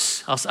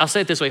hurts, I'll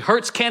say it this way,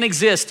 hurts can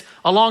exist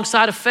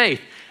alongside of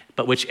faith,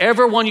 but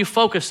whichever one you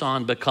focus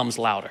on becomes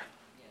louder.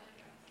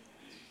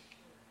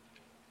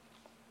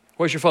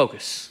 Where's your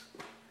focus?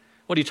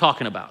 What are you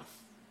talking about?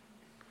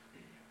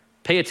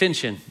 Pay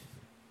attention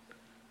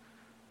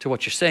to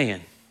what you're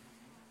saying.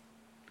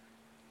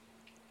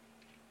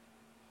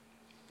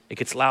 It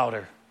gets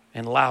louder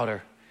and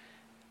louder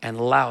and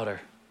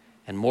louder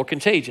and more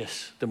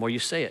contagious the more you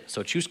say it.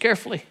 So choose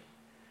carefully.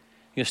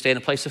 You're going to stay in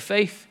a place of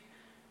faith.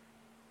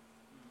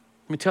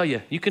 Let me tell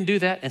you, you can do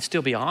that and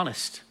still be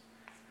honest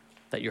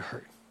that you're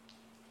hurt.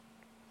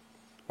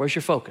 Where's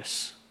your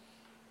focus?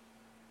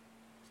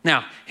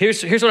 Now,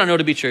 here's what I know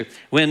to be true.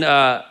 When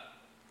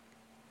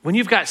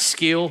you've got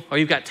skill or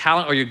you've got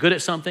talent or you're good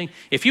at something,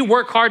 if you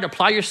work hard and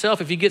apply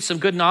yourself, if you get some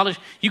good knowledge,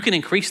 you can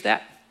increase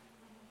that.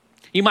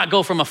 You might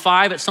go from a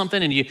 5 at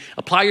something and you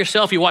apply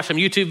yourself, you watch some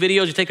YouTube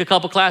videos, you take a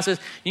couple classes,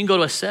 you can go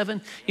to a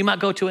 7, you might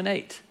go to an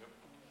 8.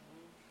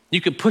 You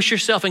can push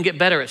yourself and get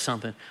better at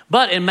something.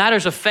 But in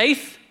matters of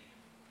faith,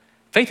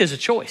 faith is a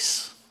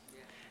choice.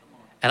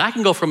 And I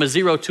can go from a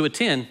 0 to a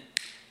 10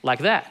 like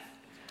that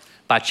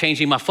by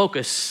changing my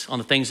focus on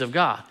the things of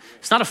God.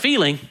 It's not a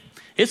feeling,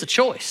 it's a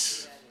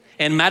choice.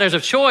 In matters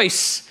of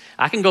choice,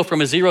 I can go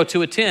from a 0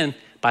 to a 10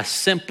 by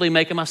simply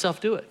making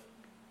myself do it.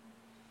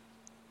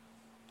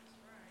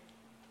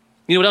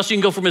 You know what else you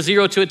can go from a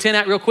 0 to a 10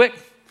 at real quick?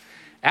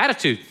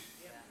 Attitude.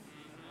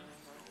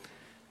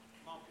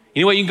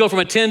 You know what you can go from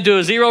a 10 to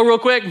a 0 real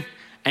quick?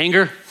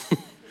 Anger.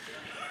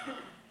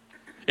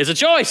 It's a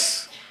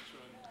choice.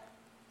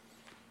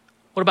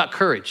 What about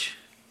courage?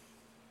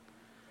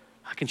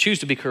 I can choose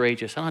to be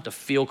courageous. I don't have to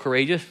feel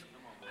courageous.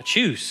 I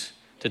choose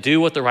to do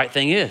what the right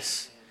thing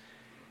is.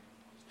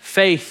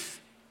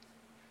 Faith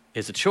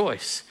is a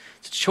choice.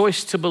 It's a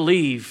choice to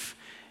believe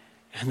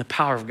in the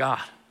power of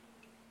God.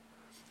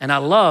 And I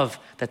love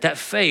that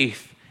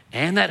faith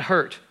and that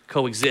hurt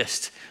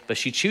coexist. But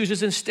she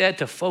chooses instead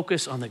to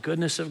focus on the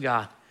goodness of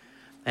God.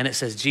 And it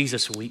says,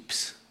 Jesus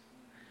weeps.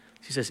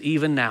 She says,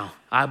 even now,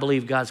 I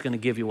believe God's going to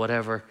give you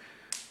whatever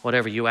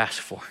you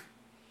ask for.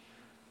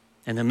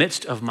 In the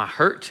midst of my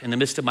hurt, in the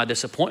midst of my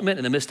disappointment,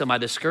 in the midst of my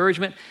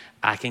discouragement,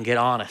 I can get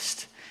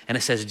honest. And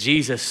it says,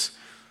 Jesus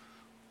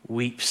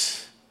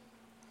weeps.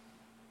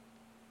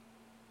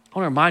 I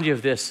want to remind you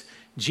of this.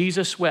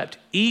 Jesus wept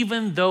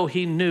even though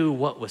he knew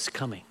what was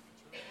coming.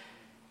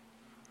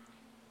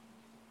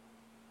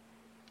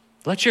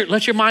 Let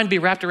your mind be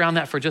wrapped around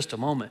that for just a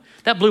moment.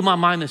 That blew my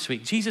mind this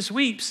week. Jesus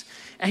weeps,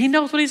 and he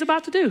knows what he's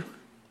about to do.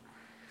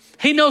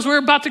 He knows we're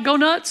about to go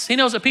nuts. He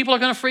knows that people are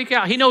going to freak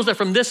out. He knows that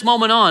from this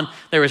moment on,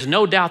 there is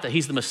no doubt that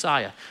he's the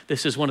Messiah.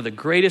 This is one of the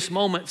greatest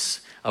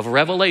moments of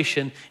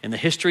revelation in the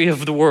history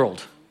of the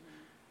world.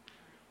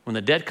 When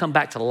the dead come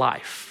back to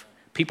life,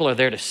 people are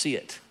there to see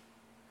it.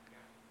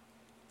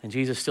 And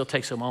Jesus still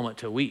takes a moment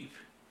to weep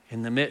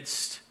in the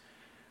midst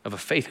of a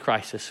faith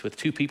crisis with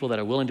two people that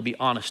are willing to be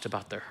honest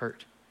about their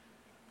hurt.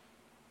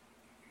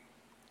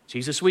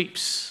 Jesus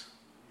weeps,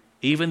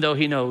 even though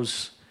he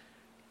knows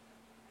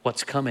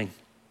what's coming.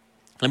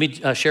 Let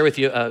me share with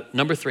you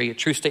number 3, a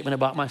true statement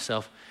about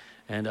myself,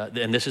 and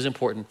this is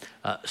important.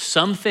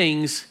 Some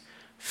things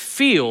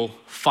feel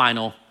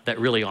final that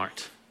really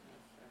aren't.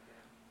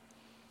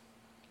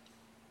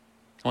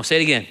 I want to say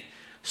it again.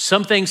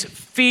 Some things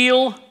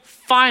feel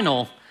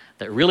final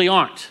that really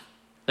aren't.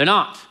 They're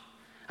not.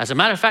 As a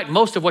matter of fact,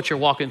 most of what you're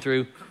walking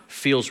through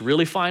feels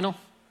really final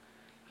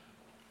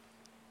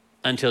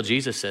until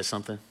Jesus says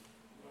something.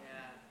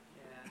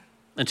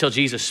 Until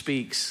Jesus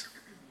speaks.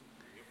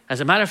 As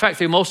a matter of fact,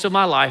 through most of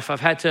my life,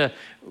 I've had to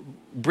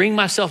bring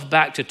myself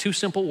back to 2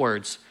 simple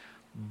words,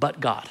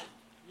 but God.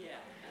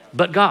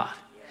 but God.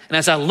 And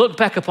as I look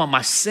back upon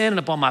my sin and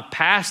upon my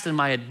past and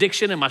my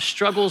addiction and my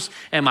struggles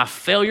and my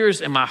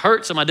failures and my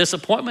hurts and my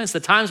disappointments, the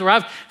times where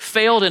I've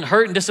failed and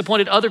hurt and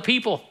disappointed other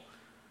people,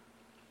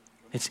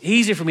 it's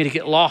easy for me to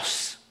get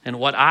lost in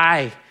what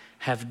I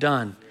have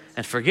done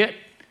and forget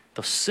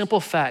the simple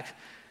fact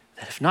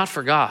that if not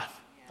for God,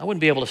 I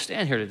wouldn't be able to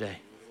stand here today.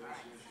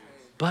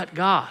 But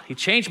God, he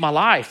changed my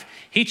life.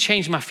 He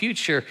changed my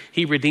future.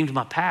 He redeemed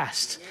my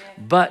past.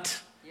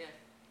 But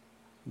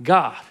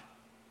God,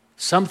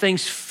 some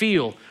things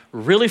feel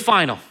really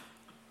final.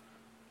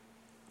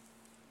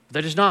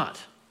 They're just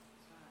not.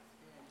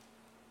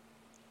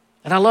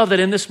 And I love that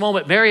in this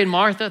moment, Mary and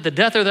Martha, the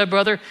death of their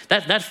brother,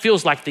 that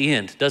feels like the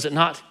end, does it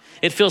not?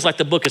 It feels like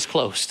the book is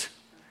closed.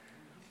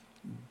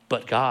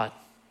 But God,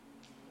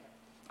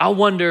 I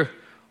wonder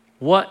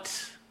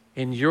what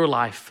in your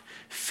life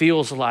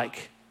feels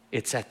like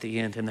it's at the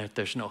end and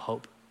there's no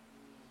hope.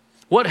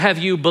 What have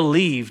you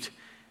believed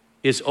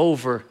is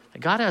over?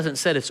 God hasn't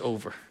said it's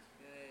over.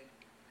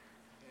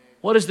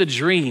 What is the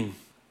dream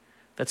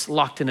that's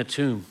locked in a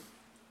tomb?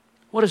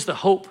 What is the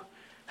hope?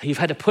 You've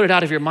had to put it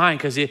out of your mind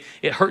because it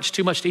hurts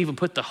too much to even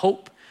put the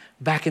hope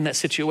back in that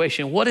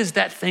situation. What is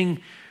that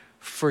thing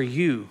for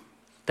you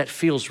that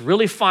feels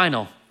really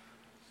final,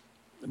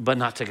 but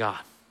not to God?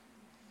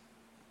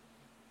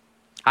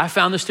 I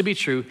found this to be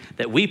true,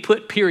 that we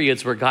put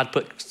periods where God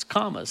puts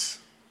commas.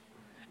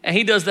 And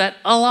he does that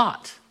a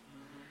lot.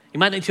 You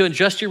might need to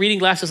adjust your reading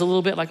glasses a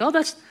little bit, like, oh,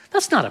 that's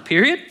not a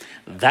period.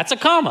 That's a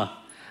comma.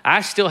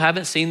 I still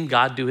haven't seen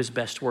God do his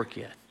best work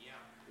yet. Yeah,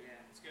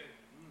 it's good.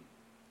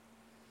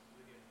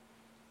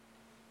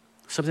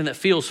 Something that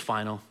feels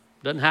final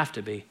doesn't have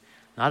to be.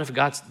 Not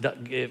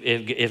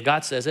if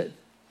God says it.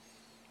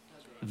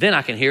 Then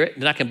I can hear it,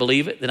 then I can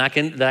believe it, then I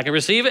can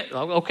receive it.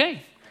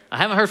 Okay, I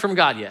haven't heard from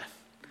God yet.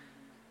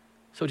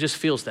 So it just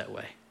feels that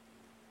way.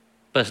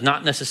 But it's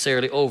not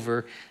necessarily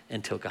over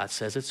until God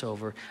says it's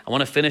over. I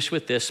want to finish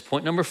with this,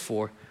 point number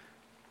 4.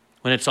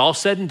 When it's all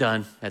said and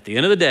done, at the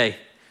end of the day,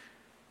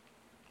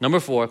 number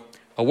 4,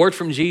 a word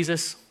from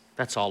Jesus,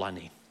 that's all I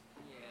need.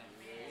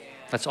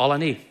 That's all I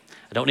need.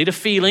 I don't need a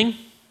feeling.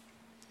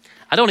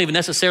 I don't even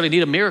necessarily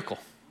need a miracle.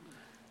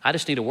 I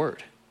just need a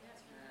word.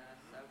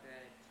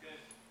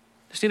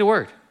 Just need a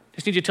word.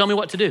 Just need you to tell me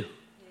what to do.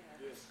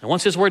 And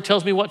once his word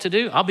tells me what to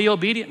do, I'll be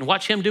obedient and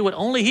watch him do what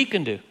only he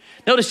can do.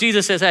 Notice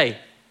Jesus says, hey,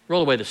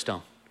 roll away the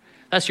stone.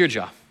 That's your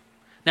job.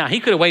 Now, he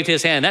could have waved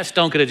his hand. That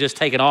stone could have just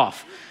taken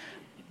off.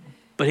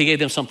 But he gave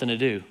them something to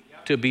do,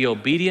 to be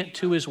obedient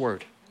to his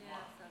word.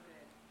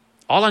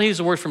 All I need is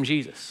a word from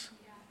Jesus.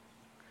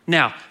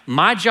 Now,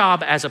 my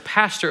job as a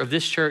pastor of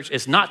this church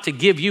is not to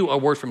give you a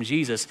word from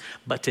Jesus,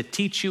 but to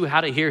teach you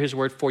how to hear his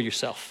word for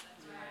yourself.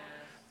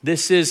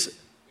 This is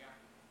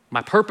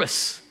my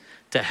purpose,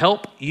 to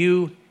help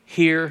you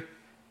hear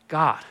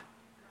God.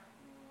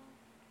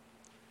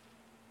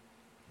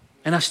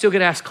 And I still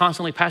get asked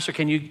constantly, Pastor,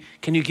 can you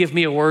give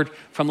me a word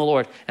from the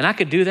Lord? And I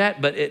could do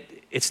that, but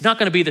it's not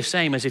going to be the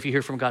same as if you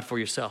hear from God for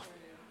yourself.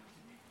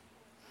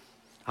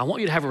 I want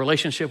you to have a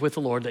relationship with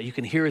the Lord that you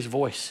can hear his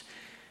voice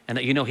and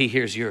that you know he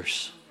hears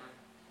yours.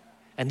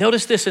 And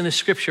notice this in the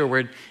scripture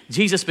where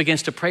Jesus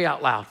begins to pray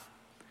out loud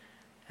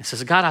and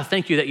says, God, I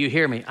thank you that you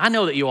hear me. I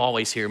know that you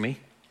always hear me,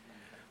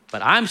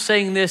 but I'm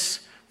saying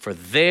this for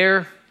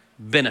their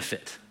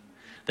benefit,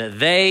 that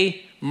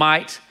they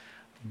might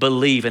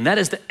believe. And that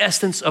is the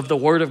essence of the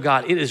word of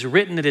God. It is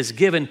written, it is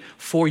given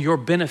for your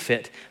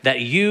benefit,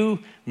 that you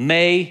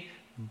may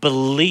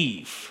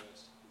believe.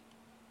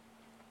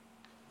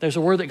 There's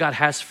a word that God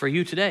has for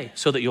you today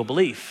so that you'll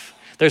believe.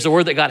 There's a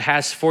word that God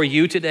has for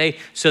you today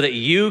so that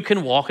you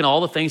can walk in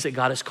all the things that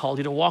God has called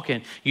you to walk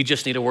in. You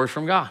just need a word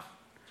from God.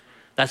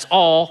 That's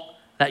all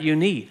that you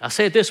need. I'll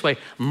say it this way.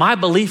 My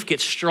belief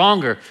gets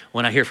stronger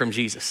when I hear from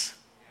Jesus.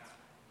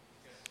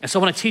 And so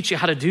I want to teach you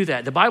how to do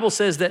that. The Bible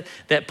says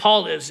that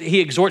Paul, he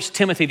exhorts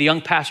Timothy, the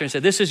young pastor, and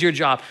said, this is your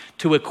job,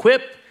 to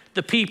equip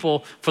the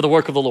people for the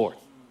work of the Lord.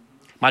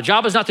 My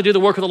job is not to do the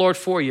work of the Lord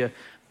for you,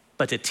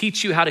 but to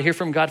teach you how to hear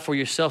from God for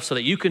yourself so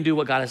that you can do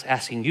what God is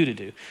asking you to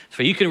do.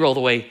 So you can roll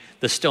away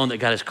the stone that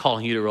God is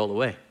calling you to roll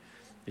away.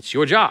 It's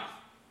your job.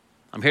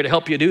 I'm here to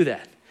help you do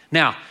that.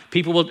 Now,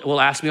 people will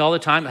ask me all the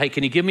time, hey,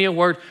 can you give me a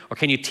word or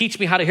can you teach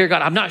me how to hear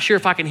God? I'm not sure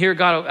if I can hear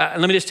God.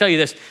 Let me just tell you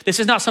this. This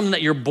is not something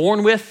that you're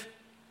born with,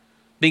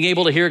 being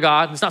able to hear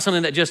God. It's not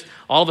something that just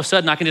all of a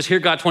sudden I can just hear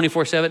God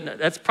 24/7.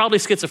 That's probably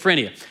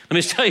schizophrenia. Let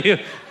me just tell you.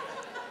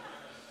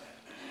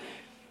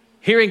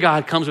 Hearing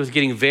God comes with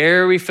getting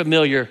very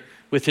familiar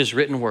with his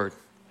written word.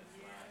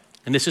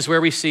 And this is where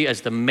we see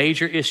as the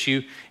major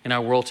issue in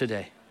our world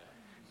today.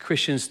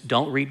 Christians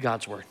don't read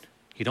God's word.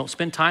 You don't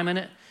spend time in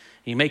it.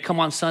 You may come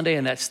on Sunday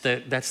and that's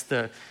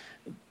the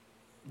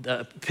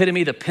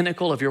epitome, the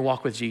pinnacle of your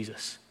walk with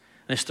Jesus.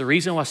 And it's the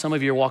reason why some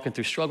of you are walking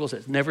through struggles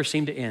that never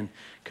seem to end,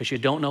 because you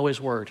don't know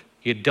his word.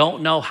 You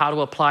don't know how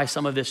to apply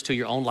some of this to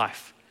your own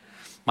life.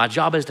 My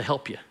job is to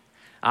help you.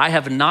 I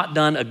have not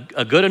done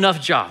a good enough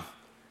job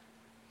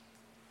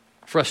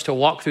for us to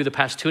walk through the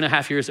past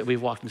 2.5 years that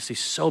we've walked and see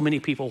so many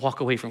people walk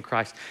away from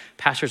Christ.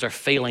 Pastors are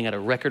failing at a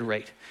record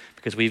rate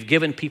because we've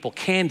given people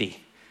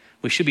candy.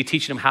 We should be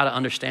teaching them how to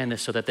understand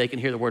this so that they can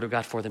hear the word of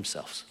God for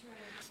themselves.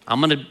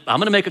 I'm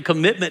gonna make a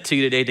commitment to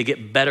you today to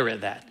get better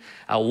at that.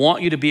 I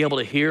want you to be able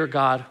to hear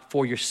God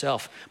for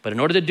yourself. But in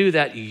order to do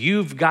that,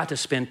 you've got to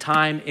spend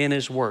time in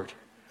his word.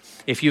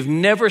 If you've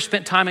never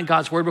spent time in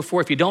God's word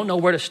before, if you don't know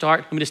where to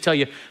start, let me just tell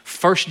you,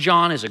 1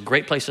 John is a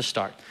great place to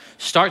start.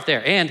 Start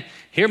there. And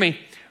hear me,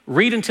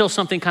 read until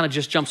something kind of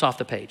just jumps off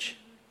the page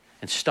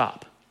and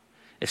stop.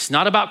 It's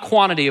not about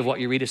quantity of what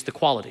you read, it's the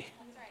quality.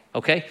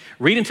 Okay?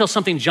 Read until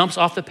something jumps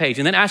off the page.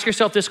 And then ask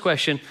yourself this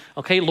question,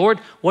 okay, Lord,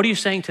 what are you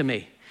saying to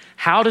me?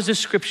 How does this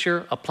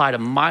scripture apply to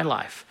my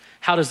life?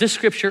 How does this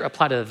scripture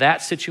apply to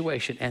that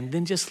situation? And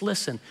then just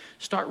listen.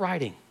 Start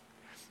writing.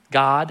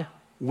 God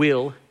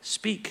will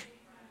speak.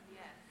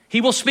 He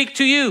will speak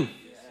to you.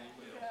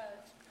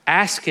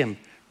 Ask him.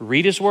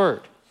 Read his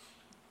word.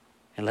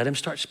 And let him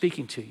start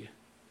speaking to you.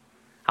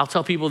 I'll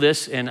tell people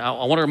this, and I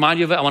want to remind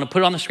you of it. I want to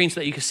put it on the screen so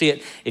that you can see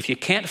it. If you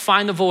can't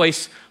find the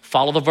voice,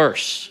 follow the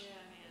verse.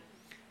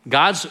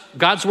 God's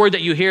word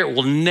that you hear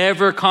will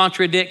never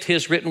contradict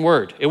his written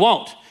word. It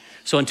won't.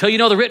 So until you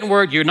know the written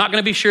word, you're not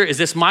going to be sure, is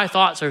this my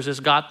thoughts or is this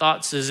God's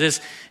thoughts? Is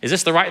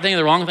this the right thing or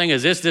the wrong thing?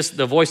 Is this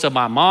the voice of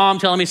my mom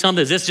telling me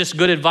something? Is this just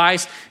good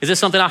advice? Is this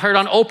something I heard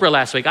on Oprah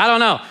last week? I don't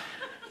know.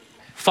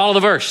 Follow the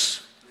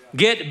verse.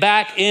 Get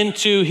back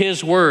into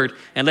his word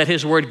and let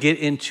his word get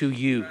into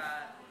you.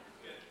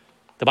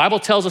 The Bible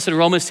tells us in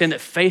Romans 10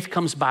 that faith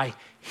comes by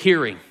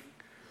hearing.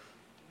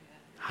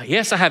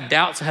 Yes, I have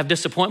doubts, I have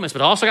disappointments,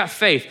 but I also got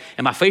faith,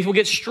 and my faith will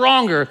get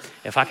stronger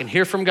if I can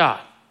hear from God.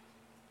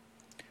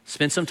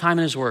 Spend some time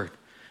in his word.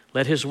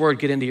 Let his word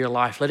get into your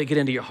life. Let it get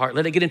into your heart.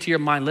 Let it get into your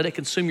mind. Let it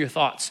consume your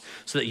thoughts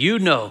so that you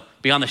know,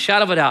 beyond the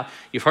shadow of a doubt,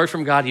 you've heard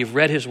from God, you've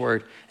read his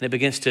word, and it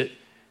begins to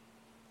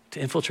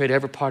infiltrate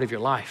every part of your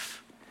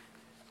life.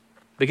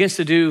 It begins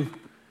to do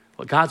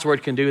what God's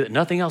word can do that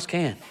nothing else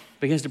can. It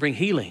begins to bring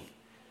healing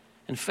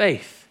and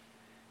faith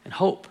and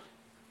hope.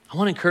 I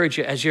want to encourage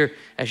you as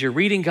you're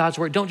reading God's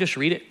word, don't just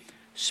read it,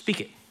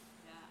 speak it.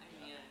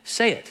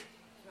 Say it.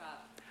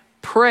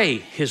 Pray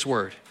his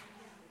word.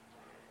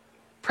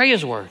 Pray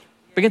his word.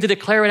 Begin to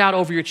declare it out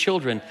over your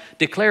children.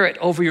 Declare it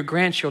over your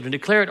grandchildren.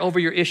 Declare it over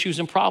your issues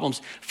and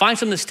problems. Find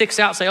something that sticks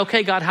out. Say,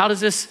 okay, God, how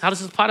does this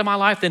apply to my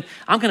life? Then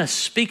I'm going to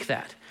speak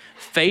that.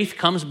 Faith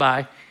comes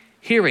by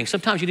hearing.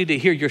 Sometimes you need to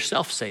hear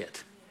yourself say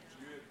it.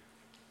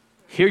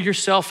 Hear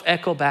yourself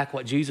echo back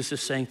what Jesus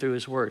is saying through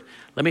his word.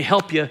 Let me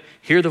help you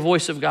hear the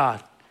voice of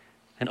God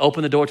and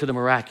open the door to the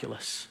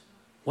miraculous.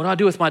 What do I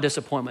do with my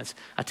disappointments?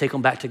 I take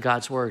them back to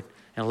God's word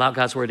and allow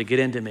God's word to get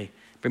into me,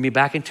 bring me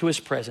back into his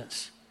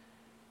presence,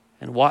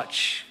 and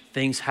watch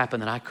things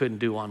happen that I couldn't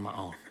do on my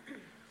own.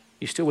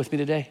 You still with me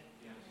today?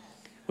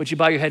 Would you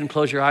bow your head and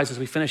close your eyes as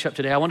we finish up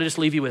today? I want to just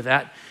leave you with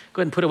that. Go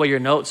ahead and put away your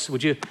notes.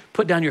 Would you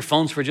put down your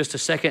phones for just a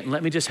second and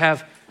let me just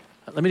have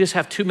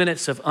 2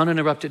 minutes of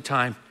uninterrupted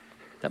time.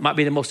 That might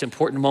be the most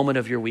important moment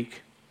of your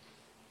week.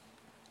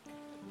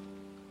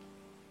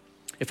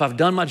 If I've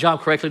done my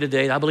job correctly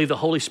today, I believe the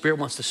Holy Spirit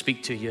wants to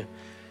speak to you.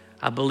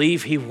 I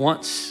believe he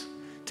wants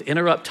to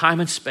interrupt time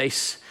and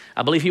space.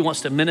 I believe he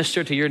wants to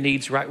minister to your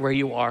needs right where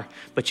you are,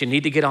 but you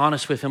need to get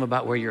honest with him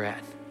about where you're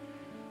at.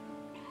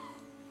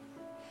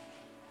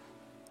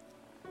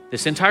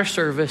 This entire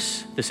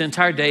service, this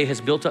entire day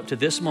has built up to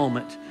this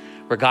moment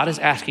where God is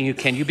asking you,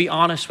 can you be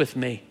honest with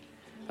me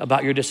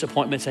about your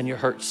disappointments and your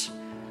hurts?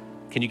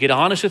 Can you get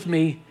honest with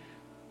me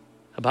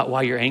about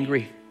why you're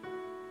angry?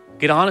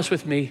 Get honest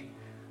with me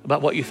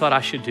about what you thought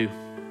I should do.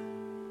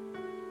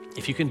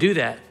 If you can do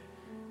that,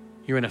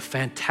 you're in a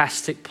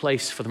fantastic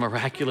place for the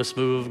miraculous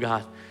move of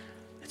God.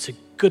 It's a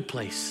good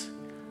place.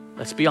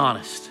 Let's be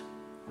honest.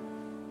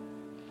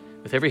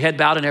 With every head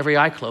bowed and every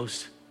eye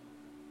closed,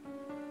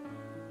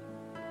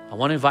 I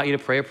want to invite you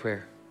to pray a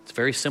prayer. It's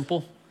very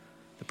simple.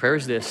 The prayer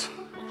is this: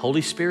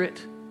 Holy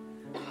Spirit,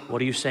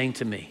 what are you saying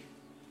to me?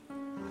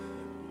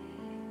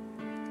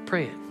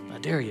 Pray it. I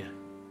dare you.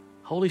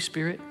 Holy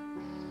Spirit,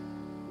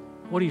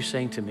 what are you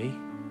saying to me?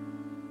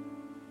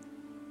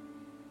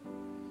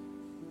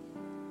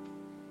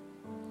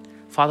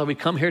 Father, we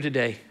come here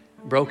today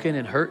broken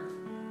and hurt.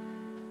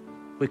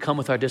 We come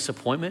with our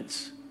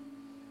disappointments.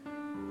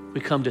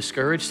 We come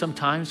discouraged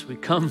sometimes. We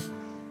come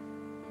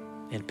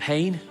in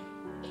pain.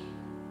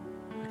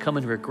 We come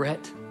in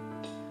regret.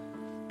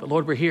 But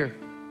Lord, we're here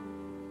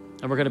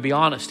and we're going to be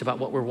honest about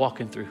what we're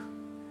walking through,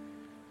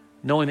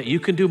 knowing that you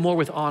can do more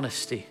with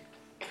honesty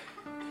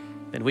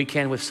than we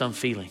can with some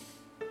feeling.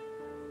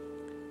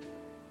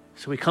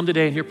 So we come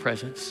today in your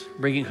presence,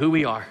 bringing who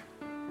we are,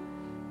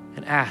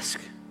 and ask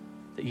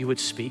that you would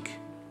speak.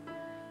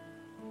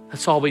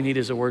 That's all we need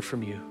is a word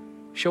from you.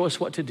 Show us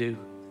what to do,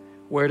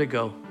 where to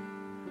go,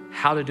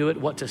 how to do it,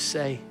 what to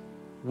say,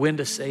 when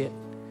to say it,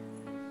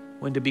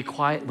 when to be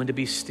quiet, when to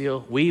be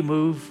still. We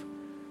move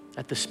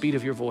at the speed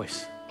of your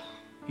voice.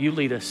 You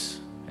lead us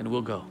and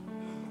we'll go.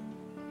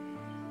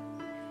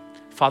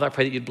 Father, I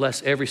pray that you'd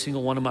bless every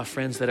single one of my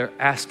friends that are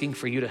asking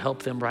for you to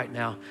help them right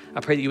now.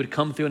 I pray that you would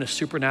come through in a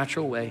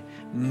supernatural way.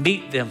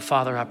 Meet them,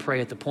 Father, I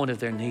pray, at the point of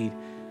their need.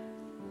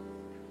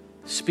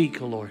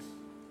 Speak, O Lord.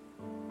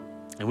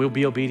 And we'll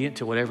be obedient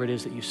to whatever it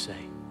is that you say.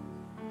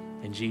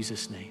 In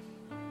Jesus' name.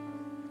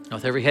 Now,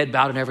 with every head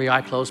bowed and every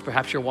eye closed,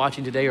 perhaps you're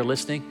watching today or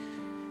listening,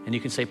 and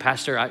you can say,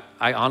 Pastor,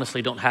 I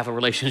honestly don't have a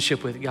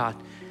relationship with God.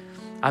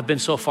 I've been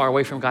so far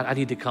away from God, I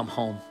need to come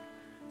home.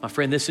 My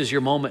friend, this is your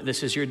moment.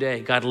 This is your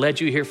day. God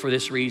led you here for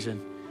this reason.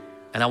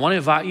 And I want to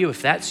invite you,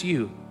 if that's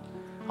you,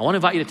 I want to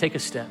invite you to take a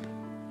step.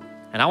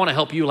 And I want to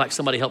help you like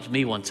somebody helped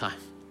me one time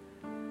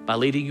by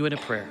leading you in a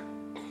prayer.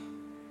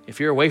 If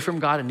you're away from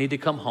God and need to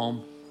come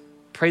home,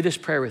 pray this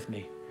prayer with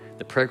me.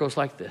 The prayer goes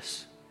like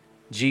this.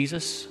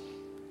 Jesus,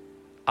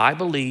 I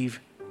believe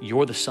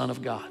you're the Son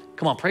of God.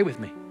 Come on, pray with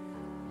me.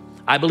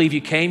 I believe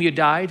you came, you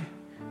died,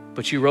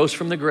 but you rose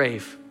from the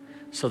grave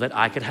so that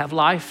I could have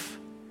life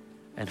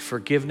and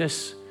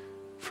forgiveness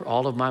for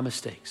all of my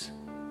mistakes.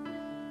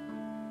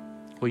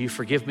 Will you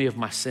forgive me of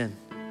my sin?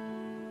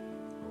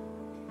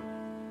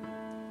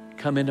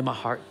 Come into my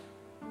heart.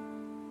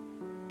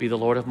 Be the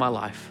Lord of my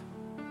life.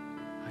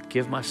 I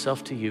give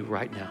myself to you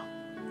right now.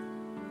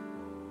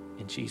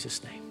 In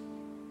Jesus' name.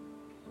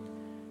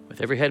 With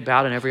every head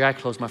bowed and every eye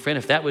closed, my friend,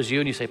 if that was you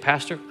and you say,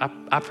 Pastor,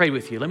 I prayed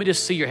with you. Let me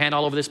just see your hand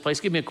all over this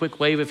place. Give me a quick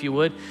wave if you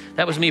would.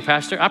 That was me,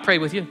 Pastor. I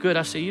prayed with you. Good,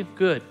 I see you.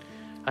 Good,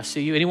 I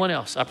see you. Anyone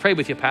else? I prayed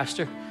with you,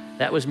 Pastor.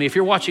 That was me. If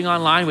you're watching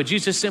online, would you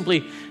just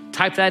simply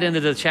type that into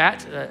the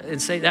chat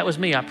and say, that was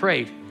me, I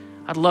prayed.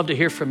 I'd love to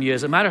hear from you.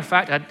 As a matter of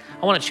fact, I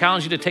want to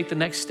challenge you to take the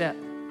next step.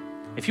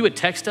 If you would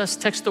text us,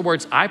 text the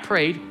words, I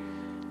prayed,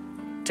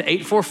 to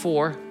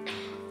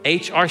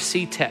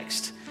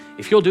 844-HRC-TEXT.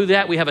 If you'll do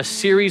that, we have a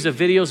series of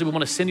videos that we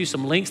want to send you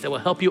some links that will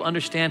help you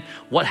understand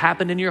what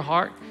happened in your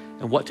heart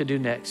and what to do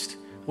next.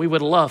 We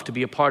would love to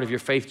be a part of your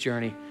faith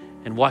journey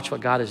and watch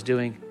what God is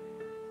doing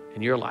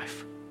in your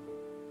life.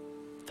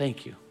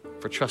 Thank you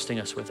for trusting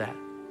us with that.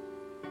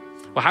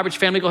 Well, Highbridge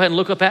family, go ahead and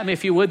look up at me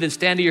if you would, then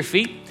stand to your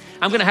feet.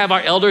 I'm going to have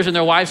our elders and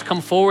their wives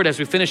come forward as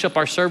we finish up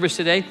our service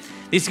today.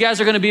 These guys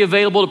are going to be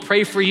available to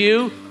pray for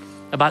you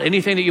about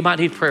anything that you might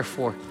need prayer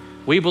for.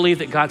 We believe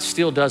that God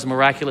still does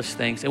miraculous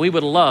things, and we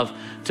would love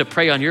to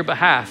pray on your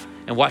behalf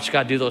and watch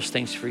God do those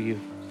things for you.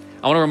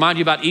 I want to remind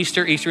you about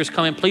Easter. Easter is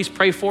coming. Please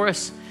pray for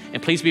us,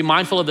 and please be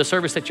mindful of the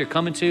service that you're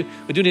coming to.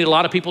 We do need a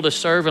lot of people to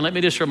serve, and let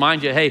me just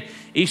remind you, hey,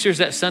 Easter's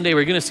that Sunday.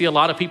 We're going to see a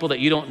lot of people that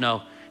you don't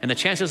know, and the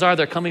chances are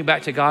they're coming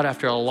back to God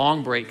after a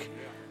long break.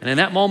 And in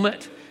that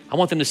moment, I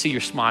want them to see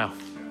your smile.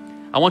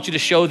 I want you to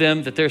show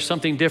them that there's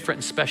something different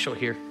and special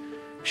here.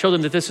 Show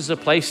them that this is a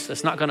place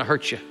that's not going to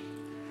hurt you,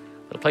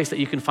 but a place that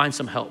you can find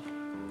some help.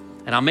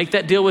 And I'll make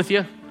that deal with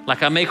you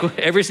like I make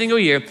every single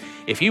year.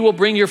 If you will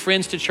bring your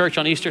friends to church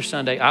on Easter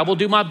Sunday, I will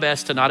do my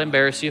best to not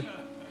embarrass you.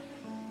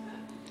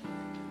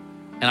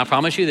 And I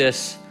promise you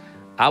this,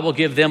 I will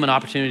give them an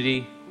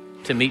opportunity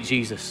to meet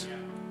Jesus.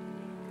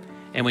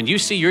 And when you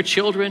see your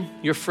children,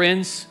 your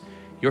friends,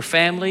 your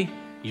family,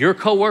 your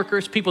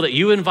coworkers, people that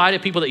you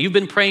invited, people that you've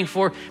been praying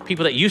for,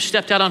 people that you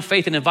stepped out on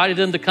faith and invited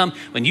them to come,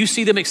 when you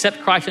see them accept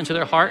Christ into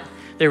their heart,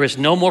 there is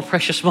no more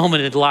precious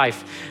moment in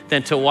life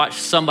than to watch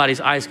somebody's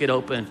eyes get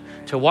open,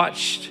 to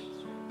watch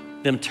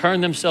them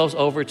turn themselves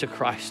over to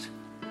Christ.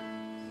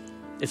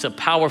 It's a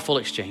powerful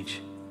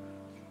exchange.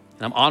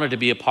 And I'm honored to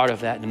be a part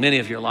of that in many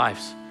of your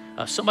lives.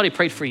 Somebody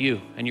prayed for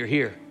you and you're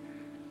here.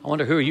 I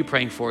wonder, who are you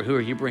praying for? Who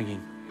are you bringing?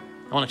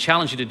 I want to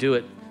challenge you to do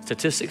it.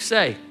 Statistics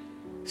say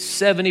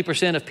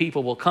 70% of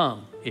people will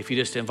come if you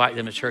just invite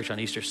them to church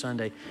on Easter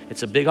Sunday.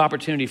 It's a big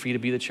opportunity for you to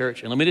be the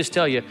church. And let me just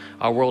tell you,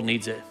 our world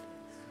needs it.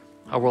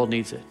 Our world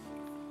needs it.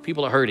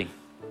 People are hurting.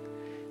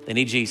 They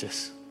need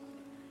Jesus.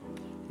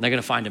 And they're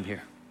going to find him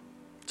here.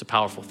 It's a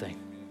powerful thing.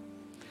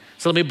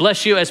 So let me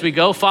bless you as we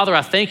go. Father,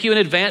 I thank you in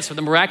advance for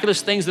the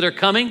miraculous things that are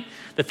coming,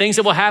 the things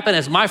that will happen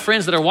as my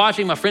friends that are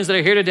watching, my friends that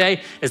are here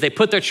today, as they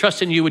put their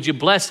trust in you. Would you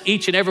bless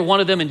each and every one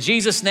of them in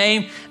Jesus'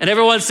 name? And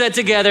everyone said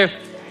together,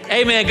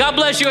 amen. God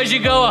bless you as you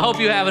go. I hope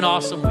you have an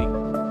awesome week.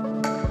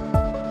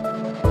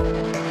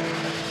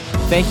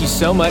 Thank you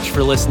so much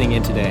for listening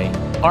in today.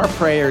 Our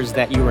prayer is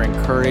that you are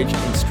encouraged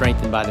and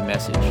strengthened by the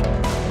message.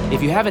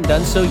 If you haven't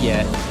done so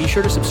yet, be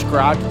sure to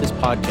subscribe to this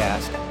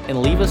podcast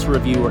and leave us a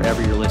review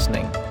wherever you're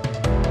listening.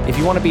 If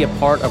you want to be a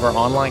part of our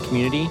online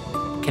community,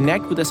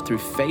 connect with us through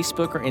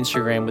Facebook or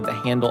Instagram with the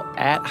handle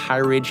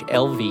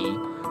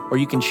 @HighRidgeLV, or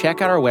you can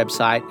check out our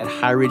website at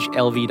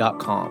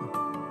highridgelv.com.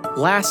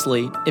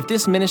 Lastly, if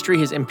this ministry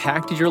has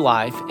impacted your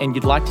life and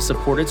you'd like to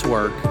support its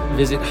work,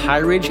 visit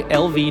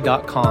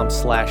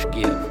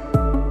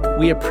highridgelv.com/give.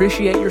 We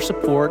appreciate your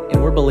support,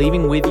 and we're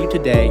believing with you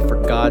today for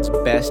God's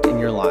best in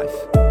your life.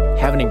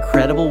 Have an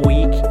incredible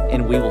week,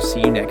 and we will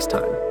see you next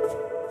time.